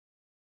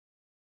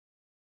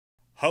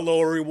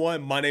Hello,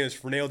 everyone. My name is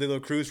Fernando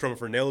Cruz from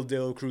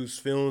Fernando Cruz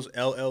Films,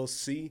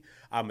 LLC.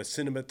 I'm a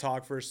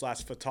cinematographer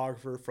slash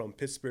photographer from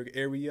Pittsburgh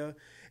area.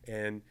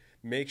 And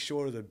make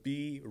sure to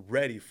be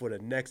ready for the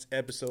next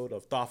episode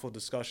of Thoughtful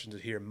Discussion to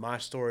hear my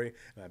story,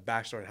 my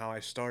backstory, and how I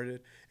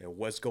started, and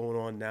what's going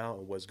on now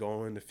and what's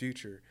going on in the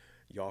future.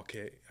 I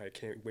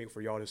can't wait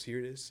for y'all to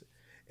hear this.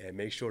 And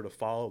make sure to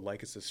follow, like,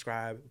 and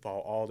subscribe,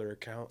 follow all their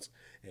accounts,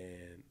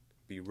 and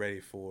be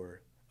ready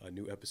for a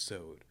new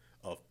episode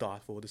of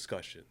Thoughtful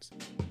Discussions.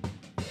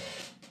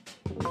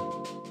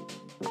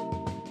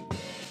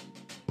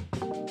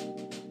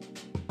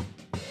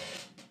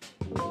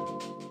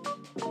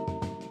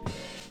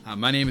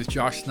 My name is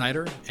Josh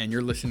Snyder, and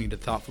you're listening to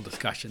Thoughtful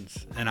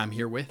Discussions, and I'm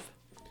here with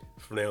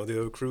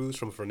Fernando Cruz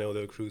from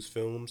Fernando Cruz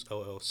Films,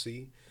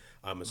 LLC.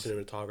 I'm a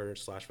cinematographer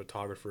slash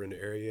photographer in the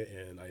area,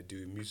 and I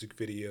do music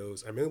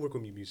videos. I mainly work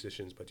with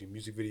musicians, but I do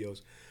music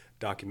videos,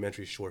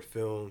 documentaries, short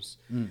films,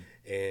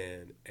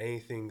 and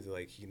anything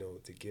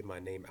to get my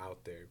name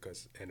out there.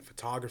 And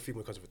photography,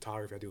 when it comes to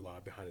photography, I do a lot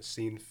of behind the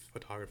scenes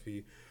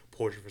photography,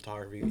 portrait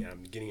photography, and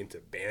I'm getting into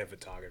band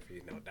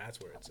photography. Now that's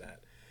where it's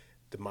at.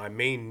 My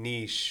main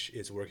niche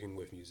is working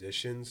with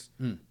musicians,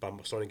 but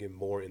I'm starting to get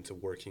more into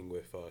working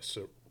with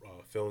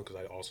film because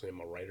I also am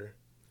a writer.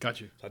 Got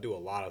you. So I do a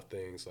lot of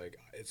things. Like,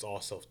 it's all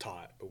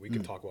self-taught, but we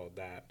can talk about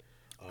that.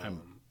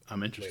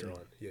 I'm interested. Later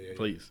on. Yeah,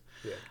 please.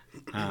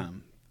 Yeah.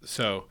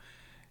 So,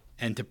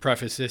 and to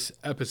preface this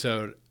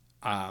episode,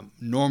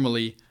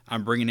 normally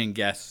I'm bringing in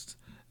guests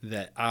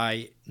that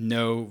I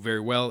know very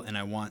well, and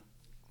I want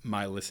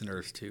my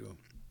listeners to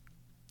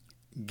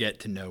get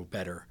to know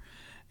better.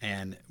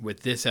 And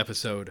with this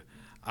episode,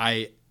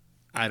 I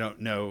don't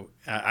know.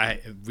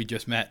 We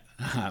just met.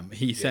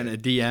 He sent a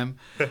DM.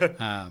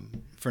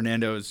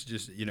 Fernando's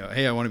just,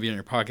 hey, I want to be on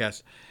your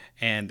podcast.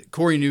 And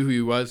Corey knew who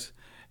he was.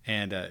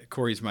 And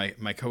Corey's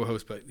my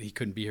co-host, but he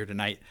couldn't be here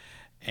tonight.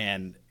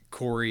 And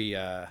Corey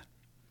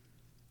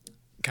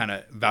kind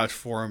of vouched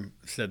for him,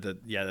 said that,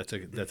 yeah, that's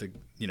a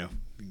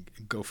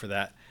go for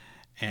that.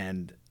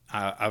 And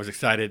I was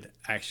excited,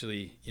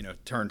 actually,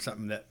 turn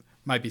something that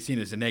might be seen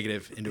as a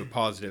negative into a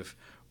positive,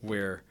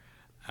 where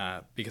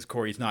because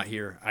Corey's not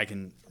here, I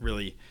can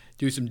really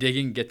do some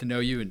digging, get to know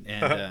you,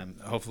 and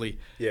hopefully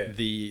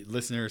the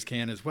listeners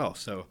can as well.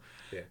 So,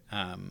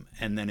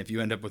 and then if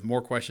you end up with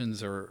more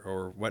questions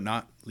or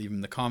whatnot, leave them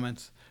in the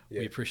comments.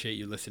 We appreciate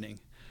you listening.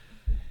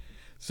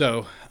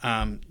 So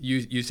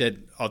you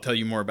said I'll tell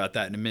you more about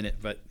that in a minute,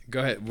 but go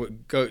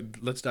ahead.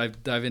 Let's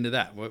dive into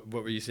that. What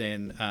were you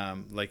saying?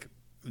 Like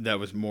that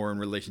was more in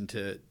relation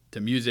to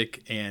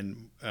music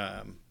and.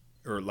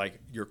 Or like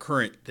your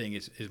current thing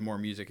is more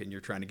music, and you're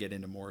trying to get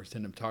into more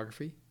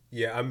cinematography?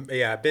 I've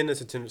been a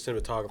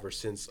cinematographer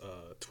since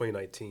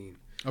 2019.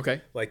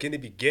 Okay. Like in the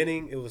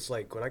beginning, it was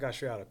like when I got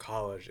straight out of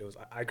college, it was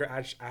I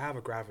have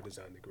a graphic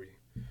design degree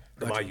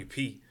from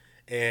IUP.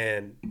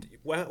 And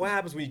what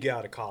happens when you get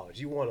out of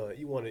college? You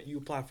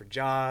apply for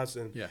jobs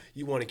and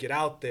you want to get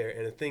out there.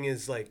 And the thing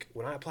is, like,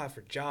 when I apply for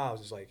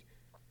jobs, it's like,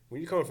 when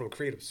you're coming from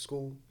creative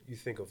school, you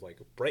think of like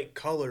bright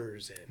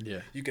colors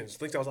and you can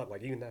think. I was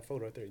like even that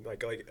photo right there,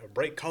 like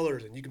bright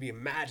colors, and you can be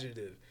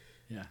imaginative.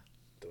 Yeah.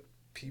 The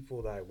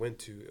people that I went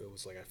to, it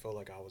was like I felt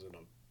like I was in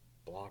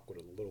a block with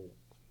a little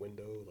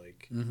window.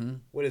 Like,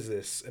 what is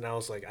this? And I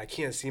was like, I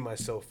can't see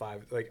myself I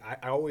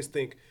always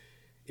think,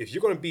 if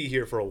you're going to be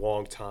here for a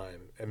long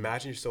time,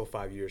 imagine yourself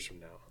 5 years from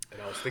now. And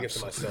I was thinking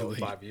to myself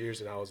 5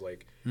 years, and I was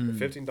like,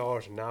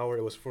 $15 an hour.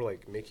 It was for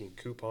like making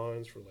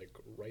coupons for like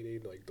Rite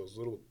Aid, like those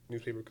little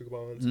newspaper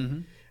coupons.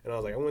 And I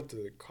was like, I went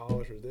to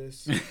college for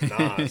this.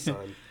 Nah,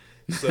 son.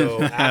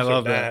 So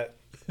after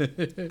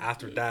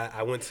that,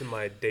 I went to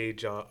my day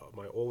job,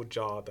 my old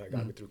job that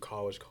got me through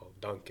college called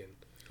Dunkin'.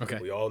 Okay.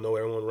 We all know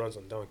everyone runs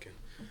on Dunkin'.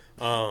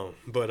 I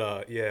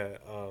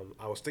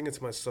was thinking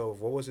to myself,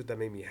 what was it that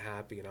made me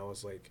happy? And I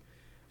was like,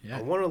 I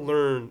want to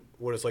learn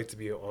what it's like to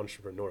be an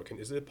entrepreneur.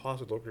 Is it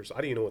possible to work? I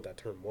didn't even know what that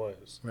term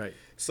was. Right.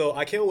 So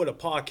I came up with a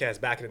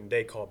podcast back in the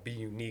day called Be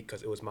Unique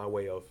because it was my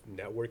way of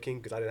networking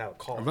because I didn't have a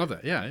car. I love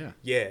that. Yeah.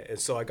 Yeah, and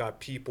so I got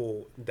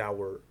people that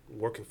were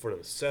working for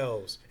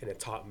themselves, and it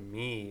taught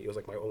me, it was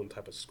like my own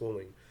type of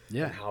schooling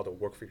on how to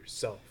work for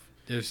yourself.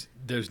 There's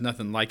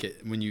nothing like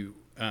it when you,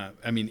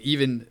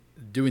 even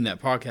doing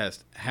that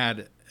podcast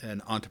had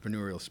an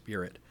entrepreneurial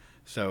spirit.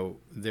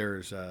 So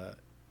there's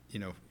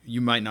you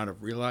might not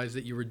have realized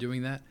that you were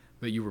doing that,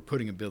 but you were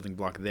putting a building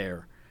block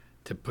there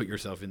to put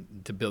yourself in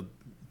to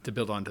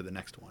build on to the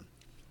next one.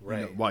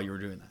 Right. While you were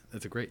doing that.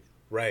 That's great.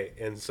 Right.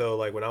 And so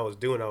like when I was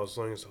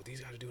learning, so these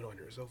guys are doing it on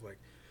yourself, like,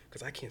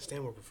 because I can't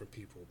stand working for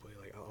people, but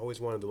like I always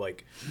wanted to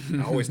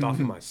I always thought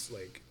for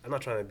I'm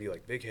not trying to be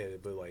like big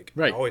headed, but like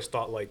I always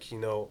thought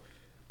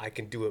I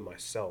can do it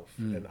myself,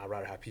 and I'd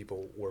rather have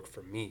people work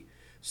for me.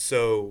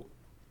 So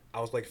I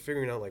was like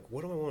figuring out like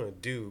what do I want to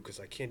do, because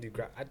I can't do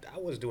I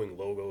was doing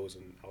logos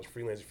and I was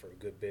freelancing for a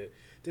good bit,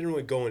 didn't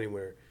really go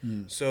anywhere.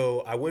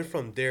 So I went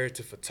from there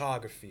to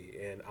photography,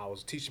 and I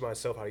was teaching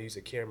myself how to use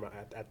a camera.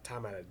 At the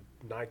time I had a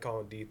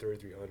Nikon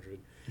D3300.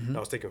 I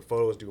was taking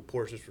photos, doing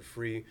portraits for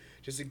free,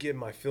 just to get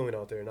my feeling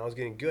out there, and I was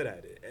getting good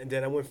at it. And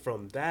then I went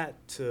from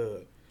that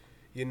to,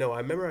 I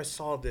remember I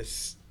saw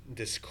this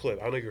clip.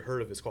 I don't know if you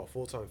heard of it. It's called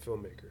Full Time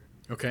Filmmaker.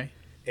 Okay.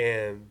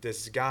 And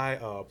this guy,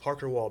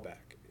 Parker Wallback,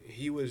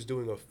 he was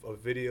doing a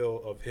video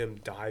of him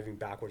diving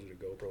backwards with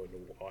a GoPro in the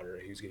water,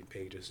 and he was getting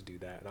paid just to do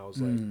that. And I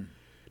was like,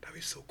 that'd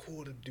be so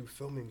cool to do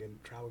filming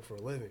and traveling for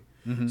a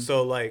living.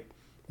 So like,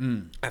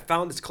 I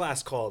found this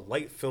class called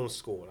Light Film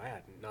School, and I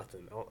had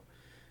nothing.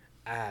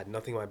 I had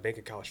nothing in my bank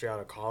account straight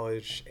out of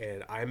college.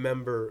 And I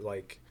remember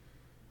like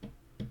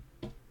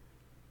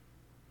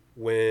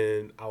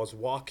when I was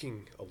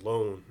walking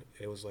alone,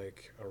 it was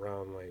like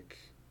around like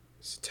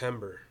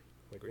September,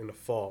 like in the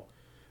fall.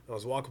 I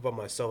was walking by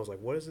myself. I was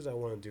like, what is it I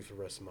want to do for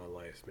the rest of my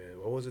life, man?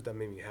 What was it that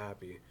made me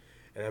happy?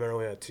 And I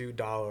remember I had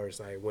 $2.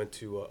 And I went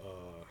to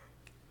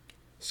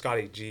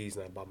Scotty G's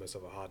and I bought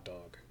myself a hot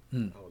dog.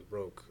 I was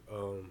broke.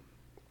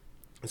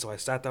 And so I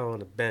sat down on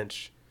the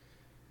bench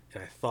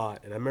and I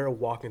thought, and I remember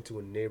walking to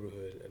a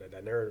neighborhood, and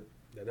I never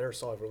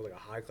saw it. It was like a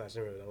high class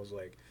neighborhood. And I was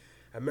like,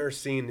 I remember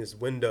seeing this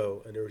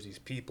window and there was these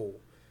people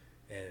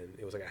and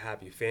it was like a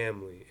happy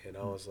family. And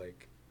I was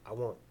like, I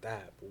want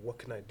that, but what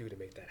can I do to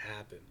make that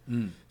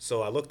happen?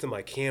 So I looked at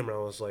my camera.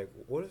 I was like,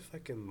 what if I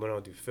can learn how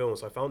to do film?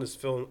 So I found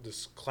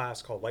this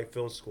class called Light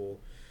Film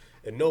School.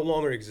 It no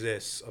longer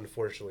exists,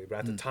 unfortunately, but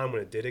at the time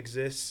when it did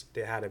exist,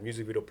 they had a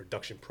music video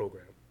production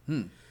program.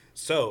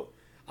 So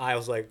I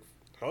was like,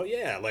 oh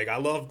yeah, like I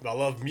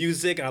love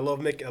music, and I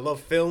love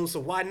film, so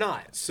why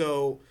not?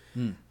 So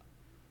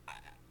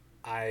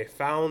I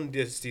found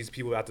these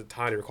people at the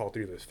time. They were called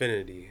Three of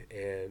Affinity,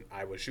 and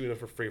I was shooting them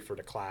for free for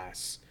the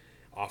class.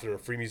 Offered them a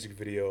free music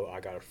video.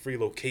 I got a free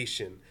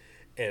location,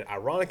 and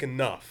ironic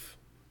enough,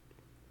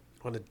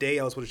 on the day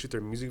I was supposed to shoot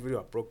their music video,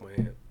 I broke my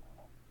hand,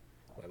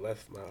 my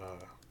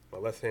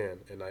left hand,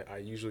 and I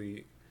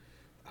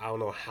don't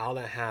know how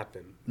that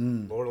happened.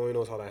 Lord only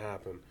knows how that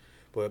happened.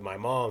 But my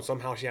mom,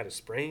 somehow she had a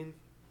sprain,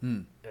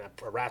 and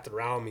I wrapped it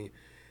around me,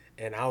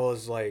 and I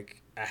was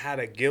like, I had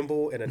a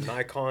gimbal and a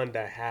Nikon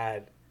that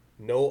had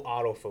no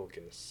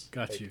autofocus.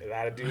 Got you. I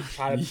had to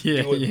try to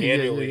do it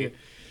manually. Yeah.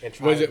 And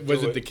was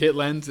it the kit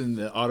lens and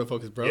the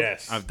autofocus broke?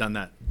 Yes. I've done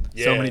that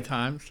so many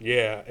times.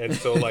 Yeah, and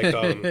so like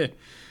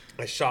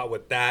I shot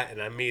with that,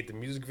 and I made the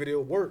music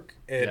video work,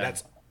 and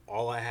that's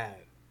all I had.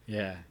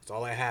 Yeah, that's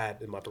all I had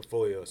in my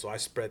portfolio. So I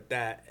spread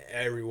that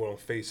everywhere on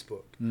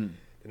Facebook.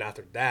 And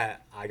after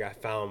that, I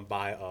got found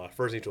by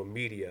First Angel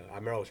Media. I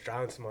remember I was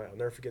driving I'll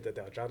never forget that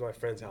day. I was driving to my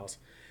friend's house,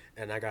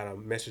 and I got a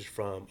message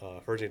from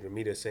First Angel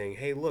Media saying,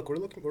 "Hey, look, we're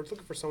looking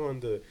for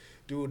someone to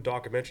do a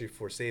documentary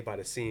for Saved by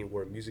the Scene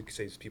where music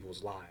saves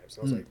people's lives."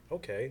 And I was like,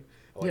 "Okay,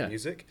 I like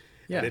music."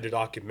 I did a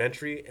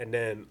documentary, and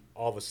then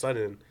all of a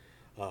sudden,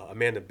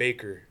 Amanda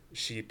Baker,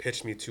 she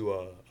pitched me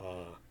to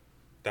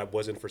that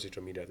wasn't First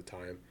Angel Media at the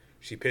time.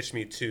 She pitched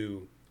me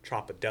to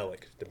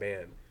Tropodelic, the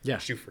band,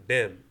 shoot for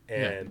them,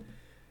 and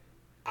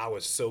I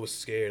was so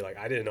scared. Like,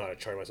 I didn't know how to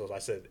charge myself. I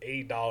said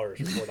 $8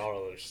 for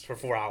 $4 for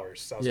 4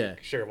 hours. So I was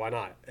like, sure, why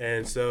not?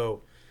 And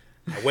so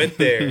I went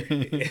there.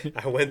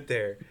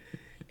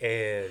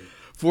 And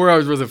 4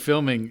 hours worth of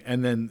filming,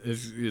 and then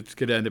it's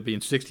going to end up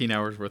being 16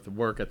 hours worth of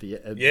work at the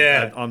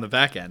on the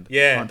back end.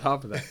 On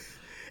top of that.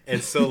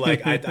 And so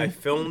like I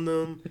filmed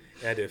them,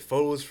 and I did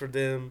photos for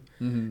them,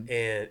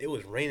 and it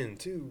was raining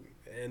too.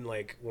 And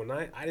like when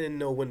I didn't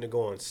know when to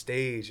go on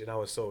stage, and I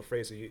was so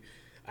afraid. So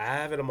I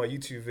have it on my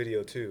YouTube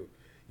video too.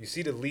 You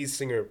see the lead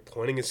singer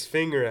pointing his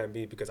finger at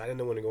me because I didn't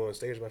know when to go on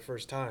stage my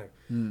first time.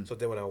 So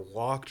then when I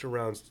walked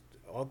around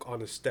on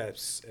the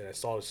steps and I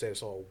saw the stage, I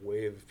saw a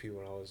wave of people,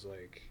 and I was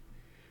like,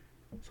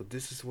 so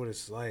this is what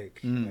it's like.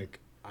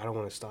 Like, I don't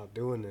want to stop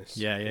doing this.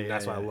 And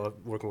that's why I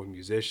love working with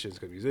musicians,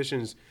 because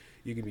musicians,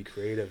 you can be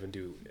creative and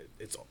do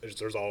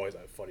there's always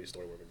a funny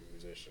story working with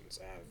musicians.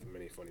 I have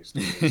many funny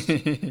stories,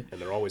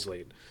 and they're always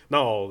late.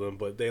 Not all of them,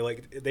 but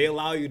they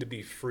allow you to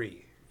be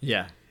free.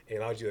 It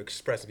allows you to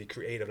express and be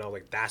creative. And I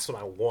was like, that's what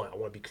I want. I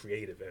want to be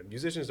creative. And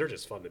musicians, they're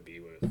just fun to be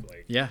with.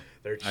 Like,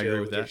 they're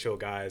chill. They're chill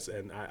guys,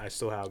 and I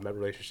still have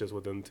relationships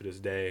with them to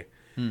this day.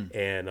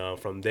 And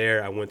from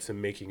there, I went to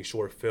making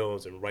short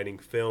films and writing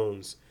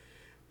films,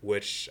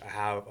 which I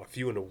have a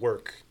few in the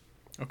work.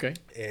 Okay.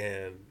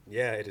 And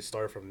it just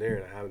started from there,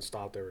 and I haven't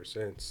stopped ever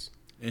since.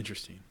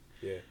 Interesting.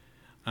 Yeah.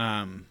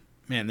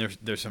 Man,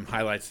 there's some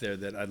highlights there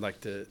that I'd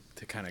like to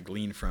kind of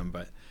glean from,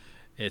 but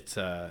it's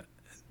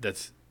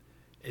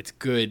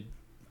good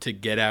to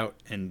get out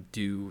and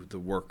do the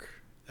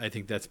work. I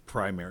think that's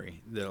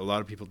primary, that a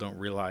lot of people don't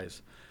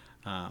realize.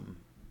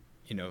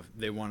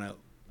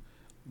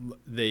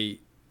 They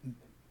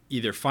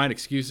either find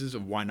excuses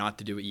of why not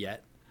to do it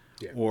yet,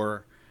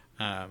 or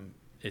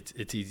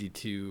it's easy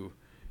to,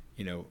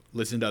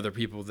 listen to other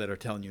people that are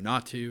telling you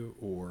not to,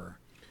 or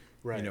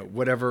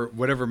whatever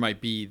it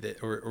might be,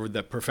 that or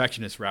the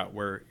perfectionist route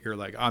where you're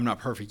like, I'm not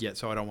perfect yet,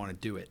 so I don't want to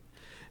do it.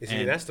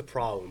 See, that's the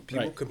problem.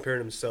 People compare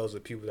themselves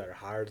with people that are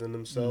higher than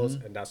themselves,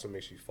 and that's what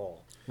makes you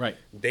fall.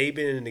 They've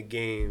been in the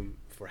game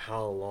for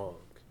how long?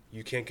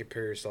 You can't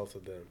compare yourself to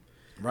them.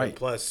 And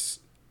plus,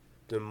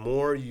 the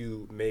more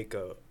you make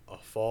a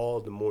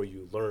fall, the more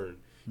you learn.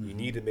 You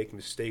need to make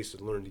mistakes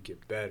to learn to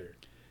get better.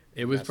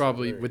 It was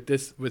probably with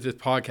this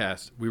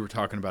podcast, we were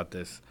talking about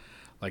this.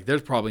 Like,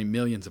 there's probably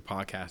millions of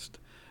podcasts,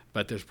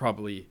 but there's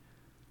probably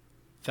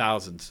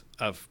thousands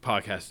of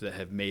podcasts that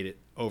have made it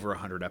over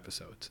 100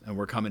 episodes, and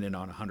we're coming in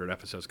on 100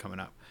 episodes coming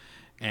up.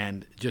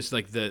 And just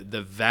like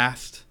the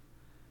vast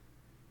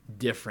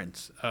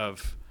difference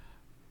of,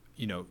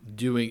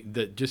 doing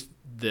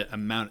the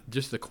amount,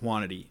 just the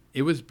quantity.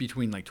 It was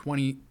between like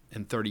 20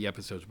 and 30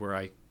 episodes where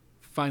I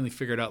finally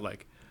figured out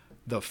like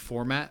the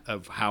format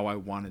of how I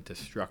wanted to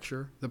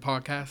structure the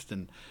podcast.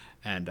 And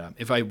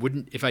if I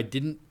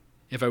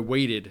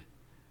waited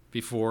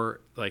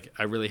before like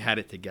I really had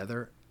it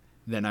together,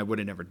 then I would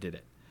have never did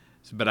it.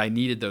 But I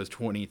needed those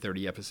 20,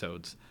 30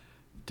 episodes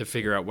to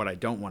figure out what I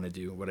don't want to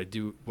do,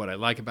 what I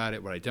like about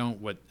it, what I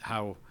don't, what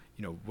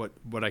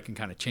I can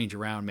kind of change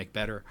around, make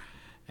better.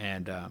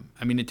 And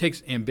it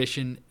takes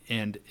ambition,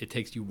 and it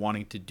takes you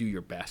wanting to do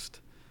your best,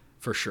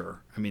 for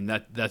sure. I mean,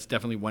 that's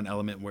definitely one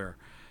element where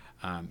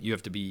you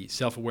have to be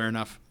self-aware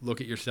enough, look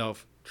at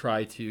yourself,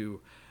 try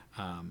to,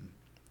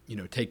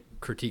 take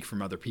critique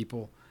from other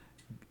people,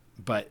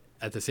 but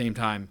at the same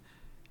time,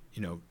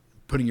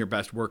 putting your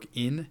best work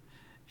in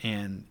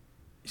and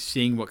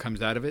seeing what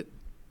comes out of it.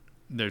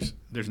 There's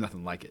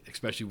nothing like it,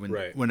 especially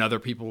when other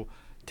people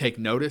take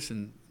notice.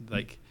 And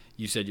like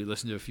you said, you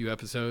listened to a few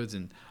episodes,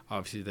 and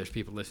obviously there's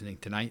people listening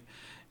tonight.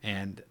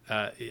 And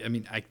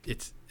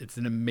it's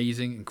an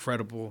amazing,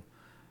 incredible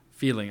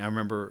feeling. I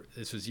remember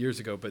this was years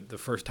ago, but the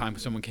first time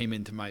someone came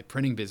into my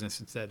printing business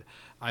and said,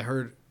 I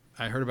heard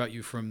about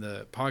you from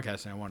the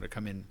podcast, and I wanted to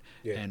come in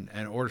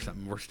and order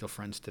something. We're still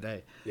friends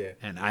today. Yeah.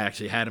 And I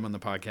actually had him on the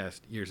podcast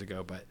years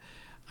ago, but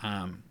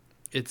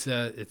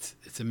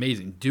it's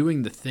amazing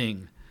doing the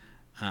thing.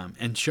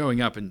 And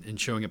showing up and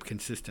showing up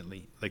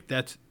consistently. Like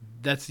that's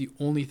the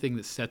only thing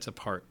that sets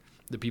apart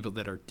the people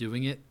that are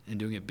doing it and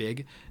doing it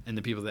big, and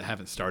the people that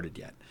haven't started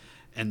yet.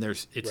 And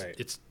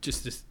it's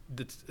just this,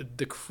 that's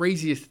the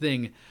craziest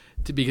thing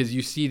because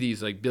you see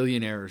these like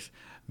billionaires,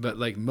 but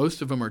like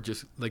most of them are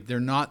just like, they're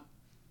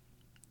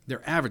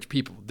average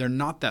people. They're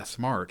not that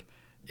smart.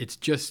 It's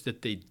just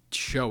that they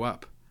show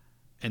up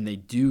and they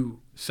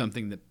do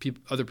something that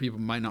other people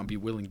might not be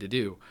willing to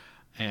do.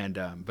 And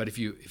but if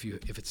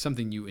it's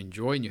something you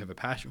enjoy and you have a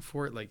passion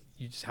for it, like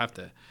you just have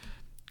to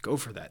go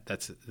for that.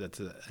 That's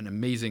an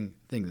amazing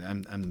thing.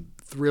 I'm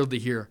thrilled to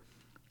hear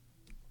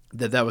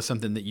that was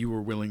something that you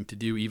were willing to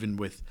do, even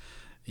with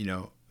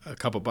a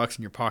couple bucks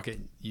in your pocket.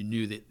 You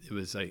knew that it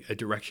was a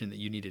direction that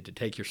you needed to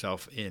take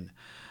yourself in.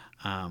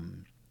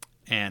 And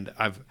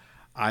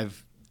I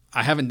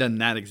haven't done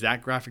that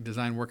exact graphic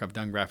design work. I've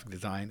done graphic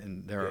design,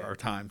 and there are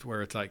times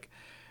where it's like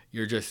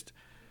you're just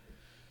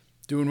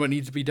doing what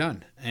needs to be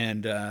done,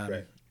 and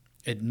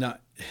it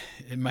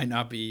might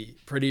not be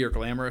pretty or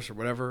glamorous or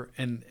whatever.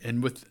 And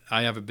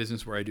I have a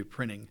business where I do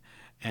printing,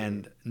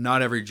 and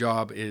not every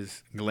job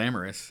is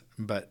glamorous,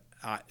 but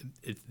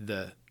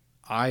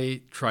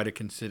I try to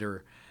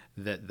consider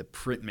that the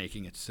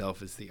printmaking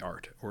itself is the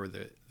art, or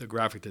the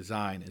graphic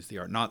design is the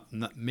art. Not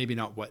maybe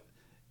not what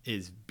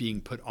is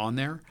being put on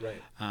there,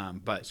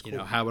 but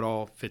cool. How it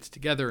all fits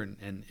together,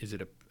 and is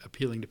it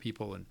appealing to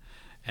people,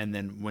 and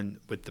then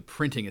with the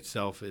printing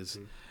itself is,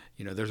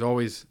 there's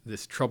always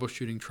this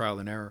troubleshooting, trial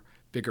and error,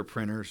 bigger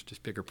printers,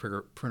 just bigger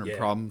printer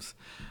problems,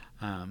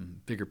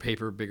 bigger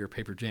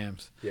paper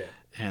jams. Yeah.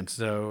 And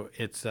so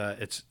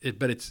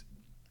but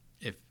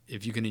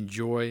if you can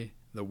enjoy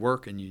the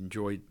work and you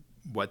enjoy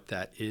what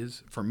that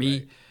is, for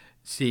me,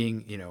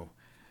 seeing,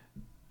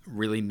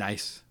 really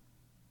nice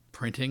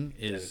printing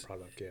is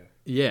product,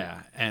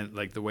 and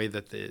like the way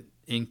that the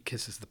ink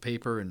kisses the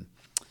paper, and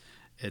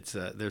it's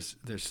there's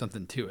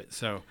something to it.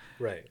 So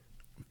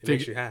it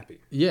makes you happy.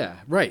 Yeah,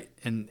 right,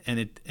 and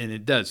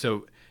it does.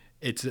 So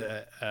it's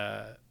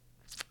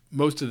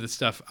most of the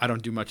stuff, I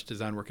don't do much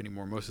design work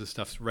anymore. Most of the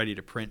stuff's ready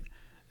to print,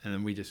 and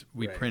then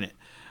we print it.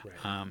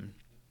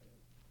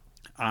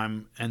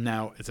 And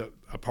now it's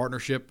a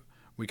partnership.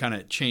 We kind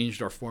of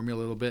changed our formula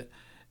a little bit.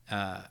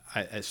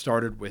 I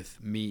started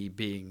with me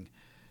being,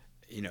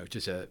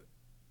 just a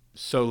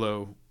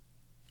solo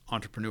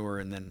entrepreneur,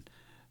 and then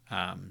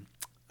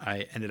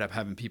I ended up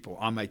having people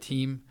on my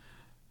team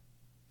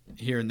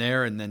here and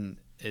there, and then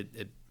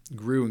it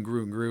grew and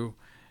grew and grew.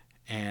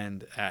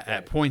 And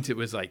at points it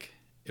was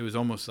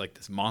almost like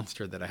this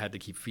monster that I had to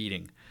keep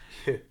feeding.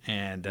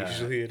 And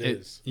usually it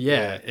is.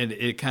 Yeah, and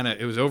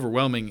it was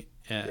overwhelming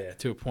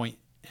to a point,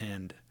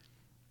 and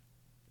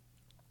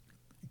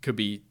could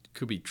be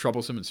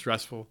troublesome and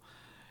stressful.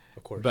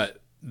 Of course.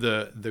 But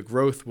the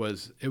growth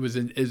was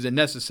a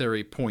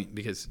necessary point,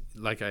 because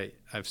like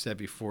I've said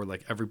before,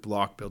 like every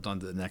block builds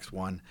onto the next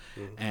one.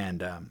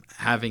 And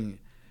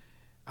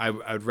I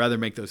would rather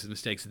make those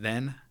mistakes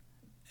then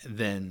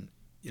than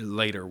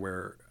later,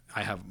 where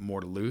I have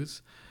more to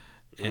lose.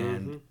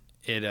 And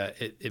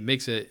it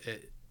makes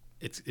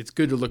it's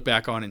good to look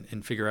back on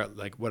and figure out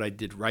like what I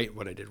did right,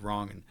 what I did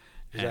wrong,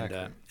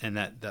 and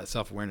that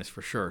self-awareness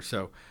for sure.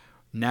 So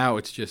now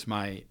it's just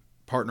my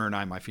partner and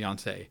I, my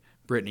fiance,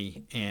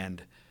 Brittany,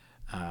 and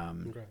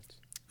Congrats.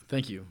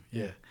 thank you.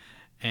 Yeah.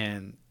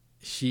 And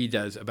she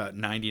does about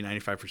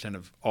 90-95%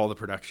 of all the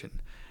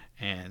production,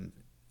 and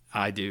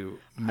I do.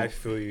 I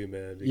feel you,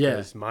 man.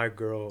 Because my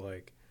girl,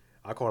 like,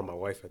 I call her my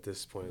wife at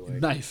this point.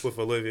 Like, nice. With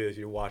Olivia, if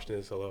you're watching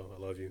this, hello,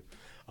 I love you.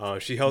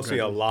 She helps me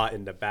a lot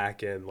in the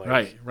back end, like,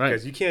 right.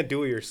 Because you can't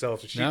do it yourself.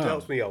 So she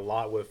helps me a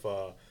lot with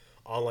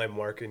online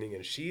marketing,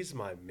 and she's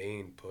my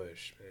main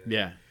push, man.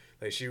 Yeah.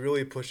 Like, she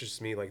really pushes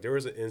me. Like, there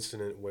was an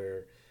incident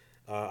where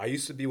I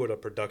used to be with a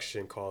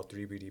production called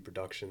 3BD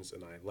Productions,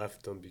 and I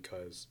left them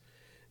because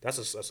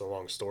that's a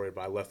long story,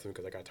 but I left them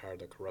because I got tired of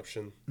the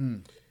corruption.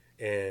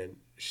 And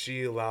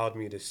she allowed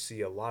me to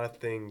see a lot of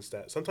things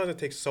that sometimes it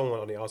takes someone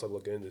on the outside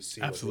looking in to see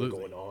what's really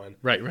going on.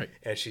 Right.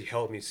 And she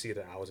helped me see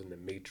that I was in the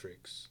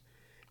matrix,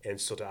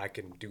 and so that I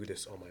can do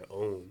this on my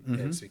own.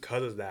 And it's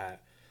because of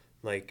that,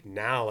 like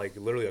now, like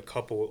literally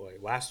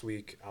last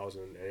week I was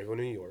in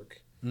New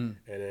York, and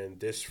then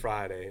this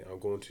Friday I'm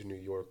going to New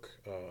York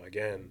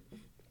again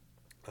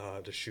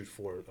to shoot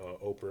for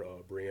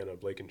Oprah Brianna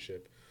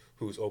Blankenship,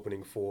 who's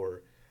opening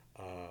for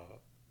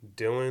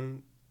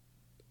Dylan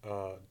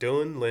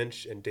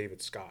Lynch and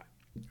David Scott.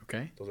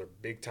 Okay. Those are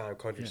big time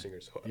country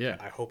singers. Yeah.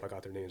 I hope I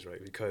got their names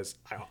right because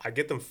I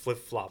get them flip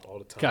flopped all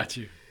the time. Got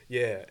you.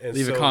 Yeah. And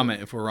Leave a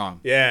comment if we're wrong.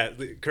 Yeah.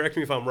 Correct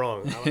me if I'm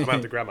wrong. I'm gonna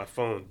have to grab my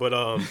phone. But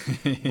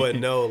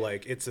no,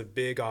 like it's a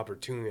big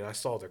opportunity. And I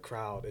saw the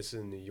crowd. It's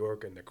in New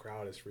York, and the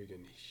crowd is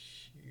freaking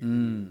huge.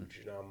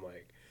 And I'm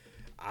like,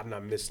 I'm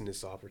not missing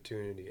this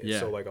opportunity. And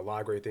so like a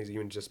lot of great things.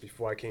 Even just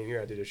before I came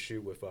here, I did a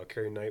shoot with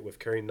Carrie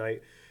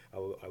Knight.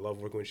 I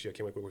love working with you. I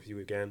can't wait to work with you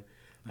again.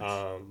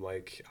 Nice.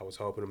 Like I was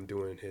helping him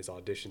doing his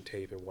audition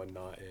tape and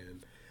whatnot,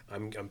 and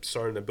I'm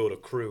starting to build a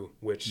crew.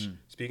 Which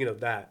speaking of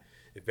that,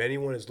 if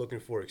anyone is looking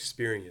for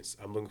experience,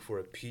 I'm looking for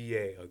a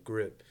PA, a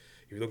grip.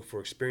 If you're looking for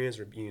experience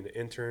or being an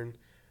intern,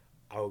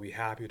 I will be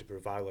happy to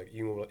provide like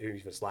even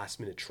if it's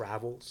last minute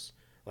travels.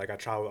 Like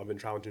I've been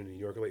traveling to New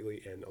York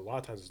lately, and a lot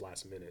of times it's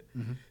last minute.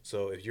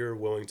 So if you're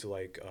willing to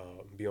like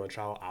be on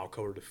travel, I'll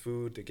cover the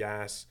food, the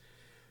gas.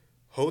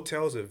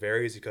 Hotels, it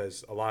varies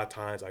because a lot of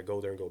times I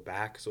go there and go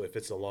back. So if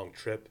it's a long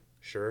trip,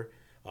 sure,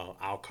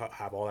 I'll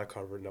have all that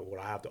covered. And what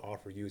I have to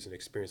offer you is an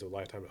experience of a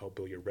lifetime to help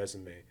build your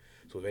resume.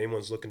 So if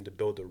anyone's looking to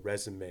build a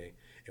resume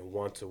and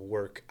want to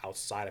work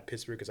outside of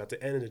Pittsburgh, because at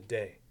the end of the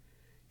day,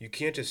 you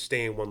can't just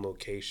stay in one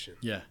location.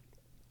 Yeah.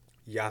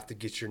 You have to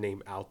get your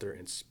name out there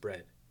and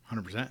spread.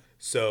 100%.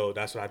 So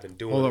that's what I've been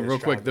doing. Hold on real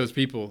quick. Those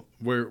people,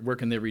 where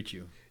can they reach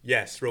you?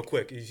 Yes, real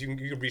quick. You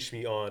can reach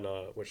me on,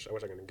 which I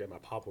wish I could get my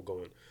pop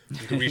going.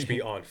 You can reach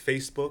me on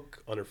Facebook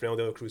under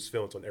Fernando de la Cruz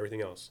Films on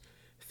everything else.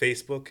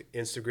 Facebook,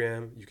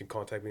 Instagram. You can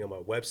contact me on my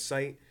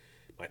website,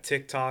 my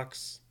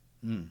TikToks.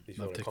 If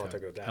you want to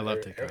contact me with that. I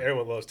love TikTok.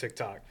 Everyone loves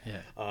TikTok.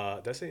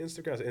 Yeah. Did I say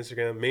Instagram? I said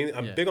Instagram. Mainly,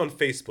 I'm big on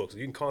Facebook, so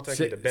you can contact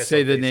me the best. Say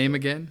on the Facebook. name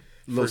again.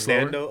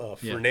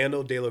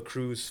 Fernando de la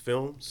Cruz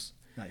Films.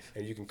 Nice.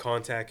 And you can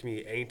contact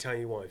me anytime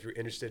you want. If you're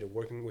interested in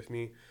working with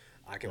me,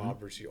 I can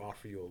offer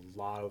you a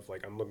lot of,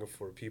 like, I'm looking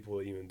for people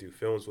to even do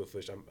films with,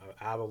 which I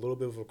have a little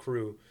bit of a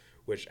crew,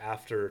 which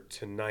after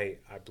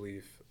tonight, I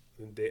believe,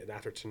 I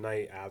have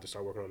to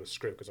start working on a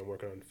script because I'm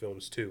working on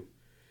films too.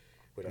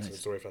 But that's a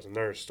story, that's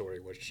another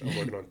story, which I'm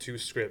working on 2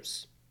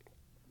 scripts.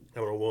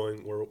 And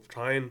we're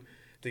trying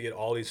to get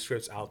all these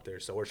scripts out there.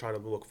 So we're trying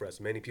to look for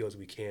as many people as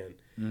we can,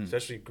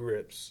 especially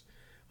grips,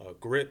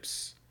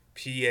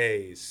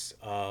 PAs,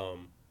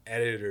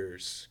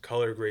 editors,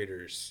 color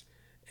graders,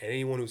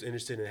 anyone who's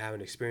interested in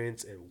having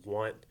experience and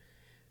want,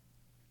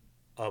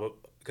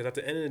 because at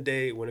the end of the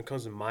day, when it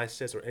comes to my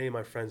sets or any of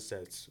my friends'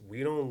 sets,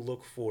 we don't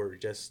look for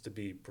just to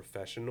be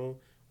professional.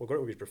 We're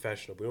going to be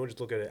professional, but we don't just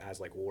look at it as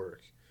like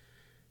work.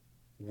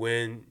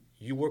 When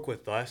you work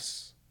with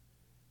us,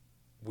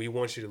 we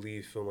want you to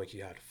leave feeling like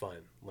you had fun.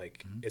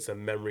 Like it's a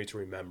memory to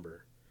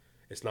remember.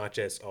 It's not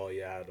just, oh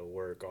yeah, I had to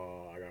work,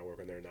 I got to work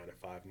on there 9 to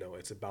 5. No,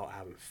 it's about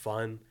having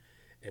fun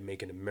and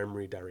making a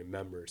memory that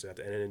remembers. And at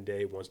the end of the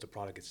day, once the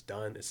product is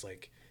done, it's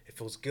like, it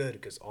feels good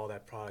because all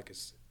that product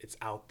it's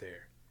out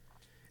there.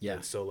 Yeah.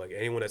 And so like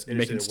anyone that's interested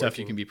making in stuff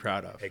working, you can be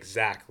proud of.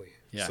 Exactly.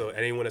 Yeah. So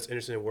anyone that's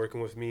interested in working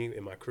with me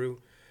and my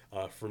crew,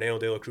 Fernando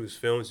de la Cruz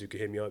Films, you can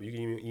hit me up. You can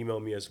even email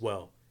me as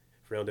well.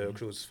 Fernando de la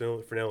Cruz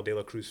Films, Fernando de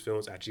la Cruz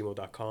Films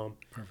 @gmail.com.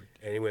 Perfect.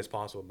 Any way as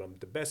possible, but I'm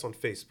the best on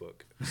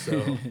Facebook.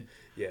 So,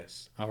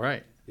 yes. All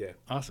right. Yeah.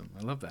 Awesome.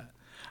 I love that.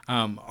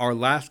 Our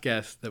last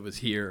guest that was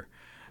here,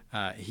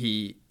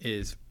 he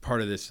is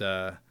part of this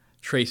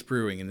Trace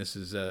Brewing, and this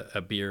is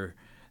a beer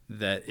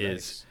that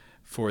is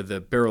for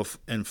the Barrel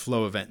and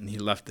Flow event, and he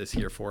left this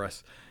here for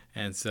us.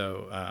 And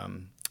so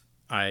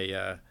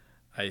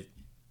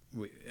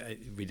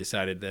we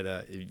decided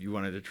that you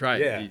wanted to try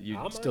it. Yeah.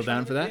 You still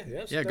down for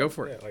that? Yeah, go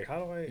for it. Yeah. Like,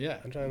 how do I? Yeah.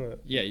 I'm trying to.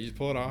 Yeah, you just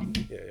pull it off.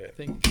 Yeah. I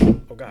think.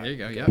 Oh, God. There you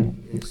go. Okay. Yeah.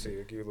 Let me see.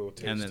 I'll give you a little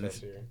taste And then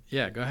test here.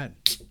 Yeah, go ahead.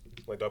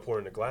 Like, do I pour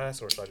it in a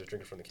glass or should I just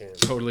drink it from the can?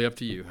 Totally up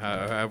to you.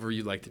 However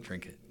you like to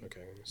drink it.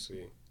 Okay, let me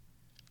see.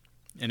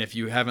 And if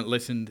you haven't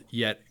listened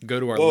yet, go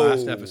to our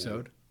last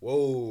episode.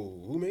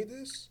 Whoa. Who made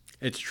this?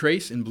 It's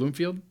Trace in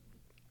Bloomfield.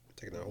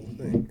 Taking that whole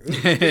thing.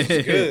 This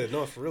is good.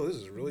 No, for real, this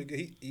is really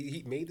good.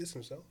 He made this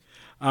himself.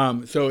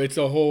 So it's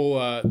a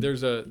whole.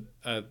 There's a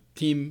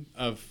team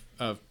of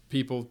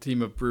people,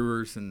 team of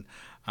brewers, and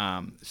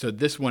so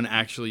this one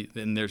actually.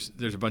 And there's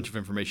a bunch of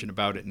information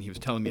about it, and he was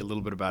telling me a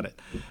little bit about it,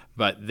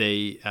 but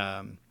they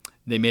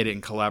made it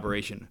in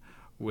collaboration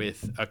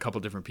with a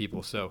couple different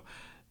people. So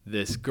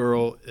this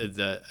girl is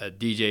a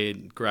DJ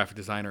and graphic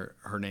designer.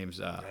 Her name's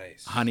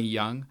Nice. Honey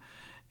Young,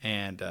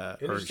 and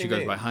or she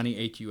goes by Honey,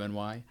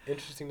 Huny.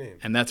 Interesting name.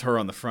 And that's her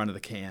on the front of the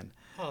can.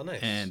 Oh, nice.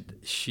 And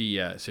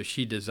she so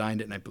she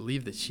designed it, and I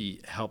believe that she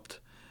helped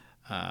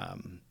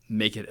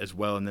make it as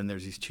well. And then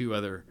there's these two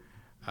other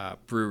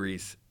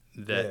breweries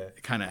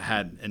that kind of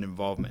had an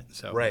involvement.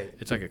 So Right.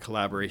 it's like a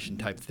collaboration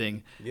type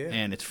thing. Yeah.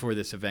 And it's for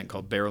this event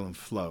called Barrel and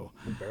Flow.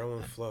 Barrel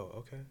and Flow.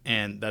 Okay.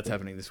 And that's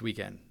happening this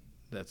weekend.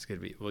 That's going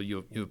to be, well,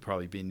 you'll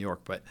probably be in New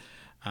York, but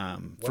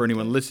for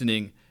anyone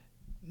listening,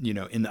 you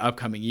know, in the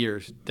upcoming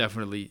years,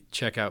 definitely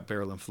check out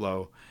Barrel and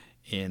Flow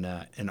in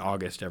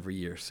August every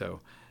year. So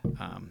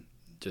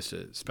just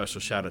a special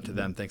shout out to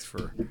them. Thanks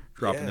for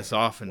dropping this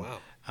off. And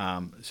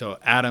wow. So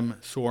Adam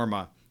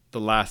Swarma,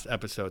 the last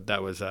episode,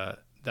 that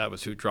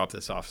was who dropped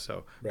this off.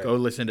 So go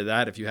listen to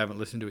that if you haven't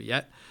listened to it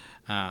yet.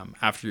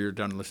 After you're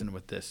done listening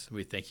with this,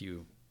 we thank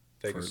you.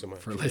 Thank you so much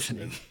for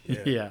listening.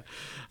 Yeah.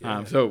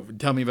 So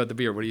tell me about the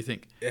beer. What do you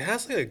think? It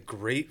has like a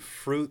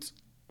grapefruit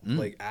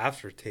like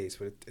aftertaste,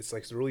 but it's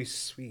like really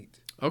sweet.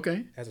 Okay.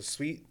 It has a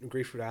sweet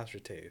grapefruit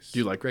aftertaste. Do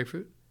you like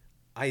grapefruit?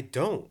 I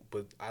don't,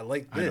 but I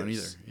like this. I don't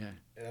either. Yeah.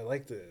 And I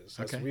like this.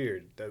 That's Okay.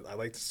 weird. I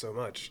like this so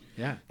much.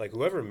 Yeah. Like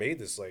whoever made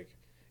this, like,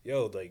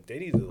 yo, like they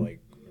need to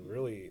like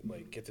really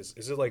like get this.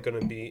 Is it like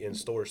gonna be in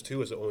stores too?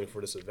 Or is it only for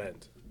this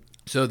event?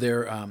 So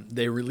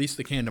they release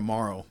the can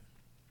tomorrow.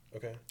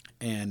 Okay.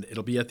 And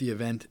it'll be at the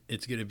event.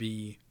 It's going to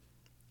be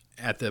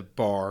at the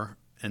bar,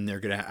 and they're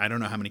going to. I don't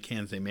know how many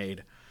cans they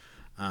made,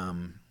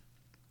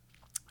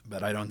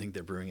 but I don't think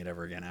they're brewing it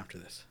ever again after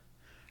this.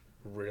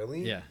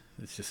 Really? Yeah,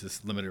 it's just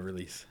this limited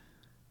release.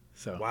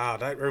 So wow,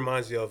 that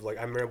reminds me of like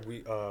I remember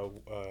we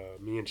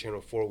me and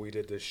Channel 4 we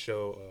did this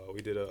show.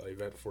 We did an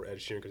event for Ed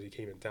Sheeran because he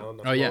came in town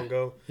not long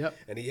ago. Yep.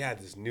 And he had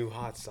this new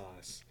hot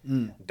sauce.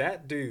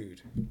 That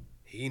dude.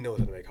 He knows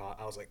how to make hot.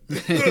 I was like,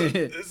 this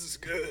is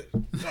good.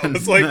 I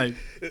was like, Nice.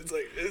 It's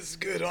like, this is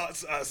good hot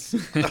sauce.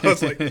 I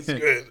was like, it's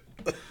good.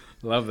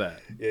 Love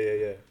that.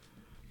 Yeah.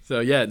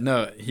 So yeah,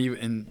 no, he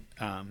and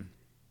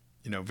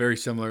you know, very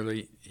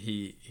similarly,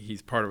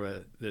 he's part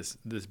of this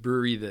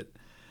brewery that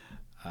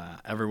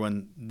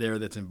everyone there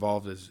that's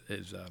involved is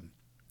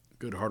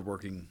good,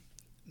 hardworking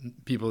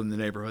people in the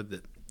neighborhood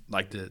that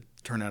like to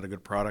turn out a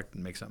good product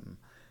and make something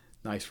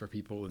nice for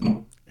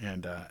people,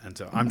 and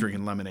so I'm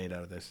drinking lemonade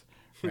out of this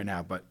right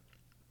now, but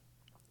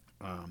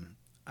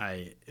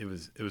it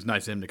was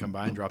nice of him to come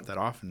by and drop that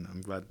off, and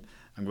I'm glad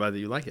that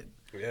you like it.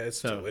 Yeah,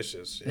 it's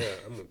delicious. Yeah,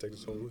 I'm gonna take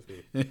this home with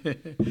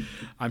me.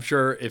 I'm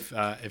sure if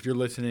you're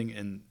listening,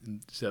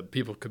 and so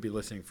people could be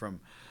listening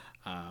from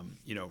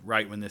you know,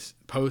 right when this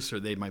posts, or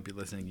they might be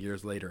listening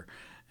years later,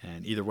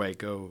 and either way,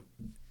 go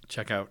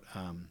check out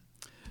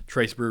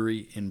Trace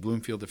Brewery in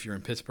Bloomfield if you're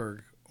in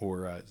Pittsburgh,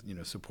 or you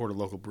know, support a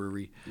local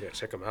brewery. Yeah,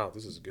 check them out.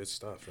 This is good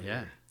stuff. Right Yeah.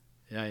 here.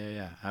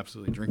 Yeah.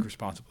 Absolutely. Drink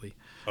responsibly.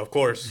 Of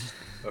course,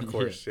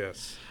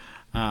 yes.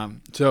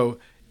 So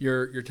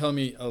you're telling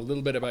me a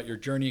little bit about your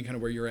journey and kind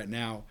of where you're at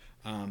now.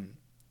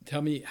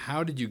 Tell me,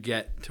 how did you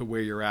get to where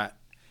you're at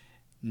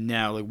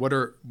now? Like,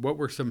 what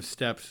were some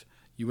steps?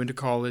 You went to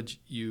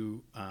college.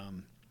 You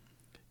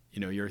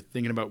know, you're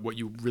thinking about what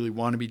you really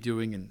want to be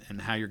doing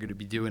and how you're going to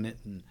be doing it,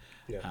 and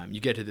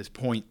you get to this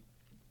point.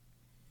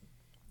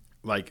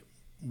 Like,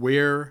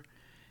 where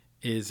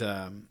is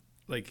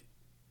like.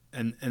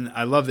 And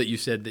I love that you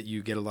said that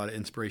you get a lot of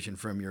inspiration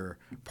from your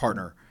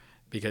partner,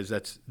 because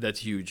that's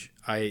huge.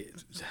 I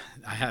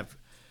have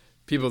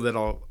people that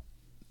I'll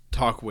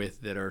talk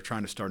with that are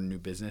trying to start a new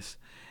business,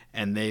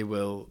 and they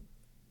will,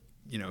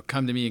 you know,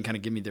 come to me and kind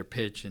of give me their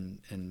pitch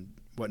and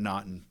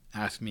whatnot, and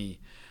ask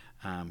me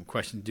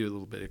questions, do a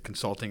little bit of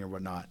consulting or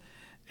whatnot.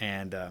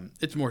 And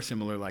it's more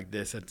similar like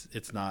this.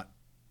 It's not.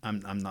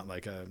 I'm not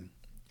like a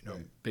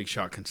big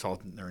shot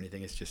consultant or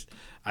anything. It's just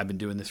I've been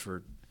doing this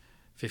for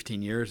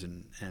 15 years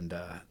and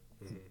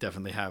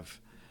definitely have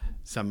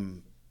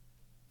some,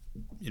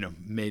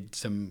 made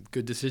some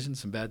good decisions,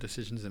 some bad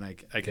decisions, and I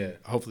can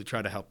hopefully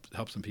try to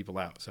help some people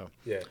out. So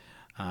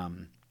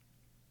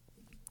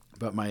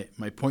but my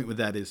point with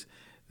that is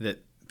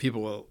that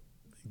people will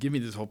give me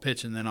this whole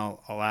pitch, and then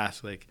I'll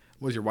ask, like,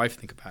 what does your wife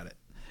think about it?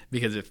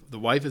 Because if the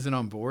wife isn't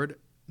on board,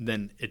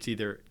 then it's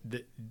either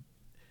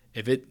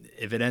if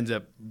it ends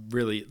up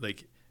really,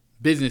 like,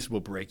 business will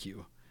break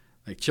you.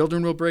 Like,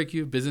 children will break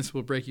you, business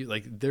will break you.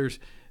 Like, there's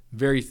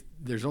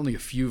only a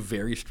few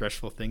very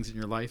stressful things in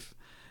your life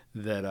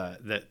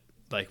that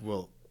like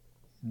will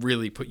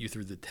really put you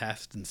through the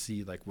test and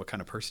see, like, what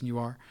kind of person you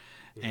are.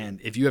 Mm-hmm.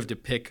 And if you have to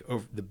pick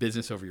over the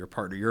business over your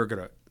partner, you're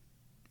gonna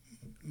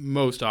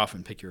most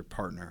often pick your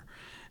partner.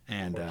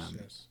 And of course,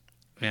 yes.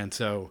 And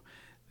so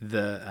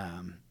the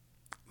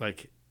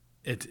like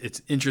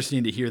it's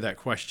interesting to hear that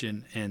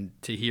question and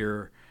to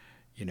hear,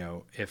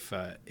 if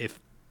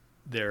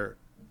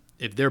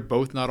they're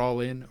both not all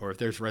in, or if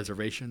there's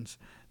reservations,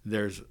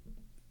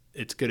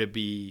 it's gonna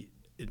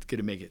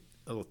make it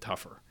a little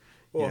tougher.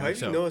 Well,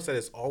 have you noticed that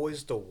it's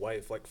always the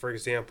wife? Like, for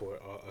example,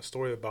 a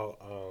story about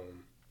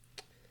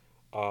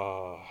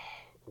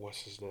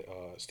what's his name?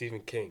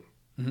 Stephen King.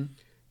 Mm-hmm.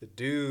 The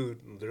dude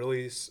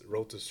literally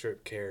wrote the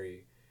script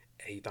Carrie,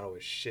 and he thought it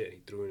was shit. And he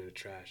threw it in the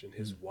trash, and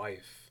his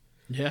wife,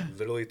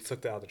 literally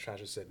took that out of the trash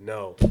and said,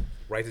 "No,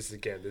 write this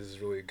again. This is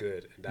really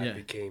good." And that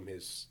became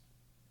his.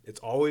 It's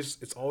always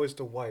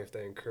the wife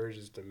that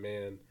encourages the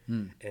man,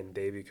 and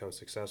they become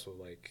successful.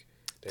 Like,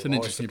 it's an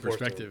interesting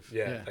perspective.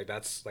 Yeah, like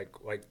that's like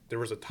there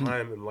was a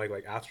time and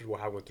like after what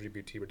happened with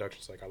 3BT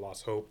reductions, like I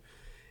lost hope,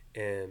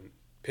 and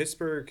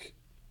Pittsburgh.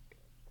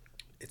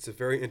 It's a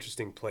very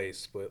interesting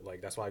place, but like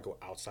that's why I go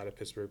outside of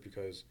Pittsburgh,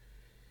 because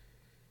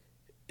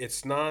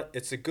it's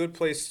a good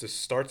place to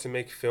start to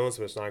make films,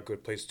 but it's not a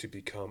good place to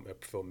become a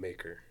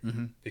filmmaker,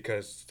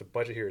 because the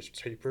budget here is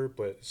cheaper,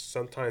 but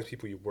sometimes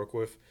people you work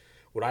with,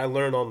 what I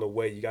learned on the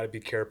way, you got to be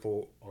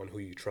careful on who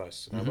you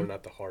trust, and I learned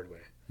that the hard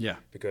way. Yeah,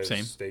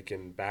 because they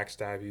can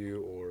backstab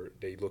you, or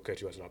they look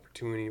at you as an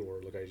opportunity, or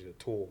look at you as a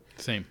tool.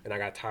 Same. And I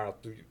got tired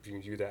of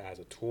being viewed that as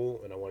a tool,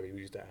 and I wanted to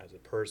use that as a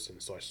person.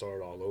 So I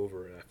started all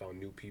over, and I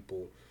found new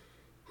people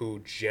who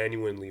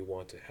genuinely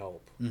want to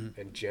help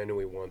and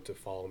genuinely want to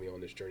follow me on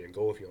this journey and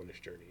go with me on this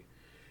journey.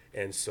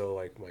 And so,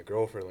 like, my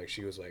girlfriend, like,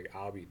 she was like,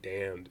 "I'll be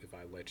damned if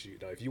I let you.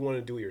 Now, if you want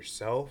to do it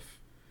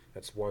yourself,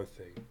 that's one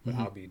thing. But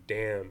I'll be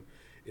damned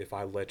if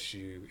I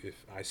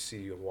see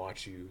you and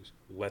watch you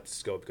let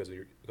this go because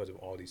of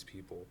all these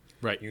people.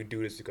 Right. You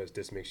do this because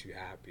this makes you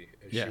happy."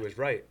 And she was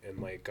right. And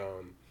like,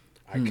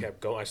 I kept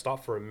going. I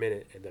stopped for a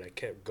minute, and then I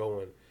kept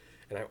going,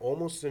 and I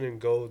almost didn't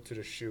go to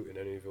the shoot in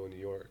Eddyville, New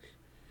York.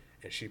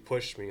 And she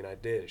pushed me, and I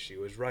did. She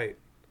was right.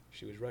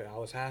 I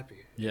was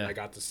happy. Yeah. And I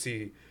got to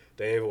see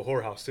the Eddyville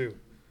Horror House too.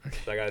 Okay.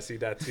 So I got to see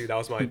that too. That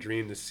was my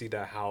dream, to see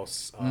that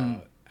house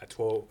at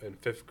 12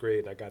 and 5th grade.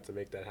 And I got to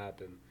make that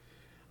happen.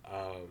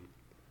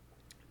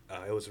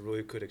 It was a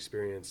really good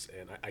experience,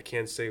 and I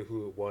can't say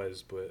who it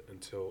was, but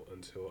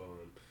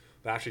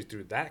but actually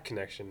through that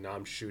connection, now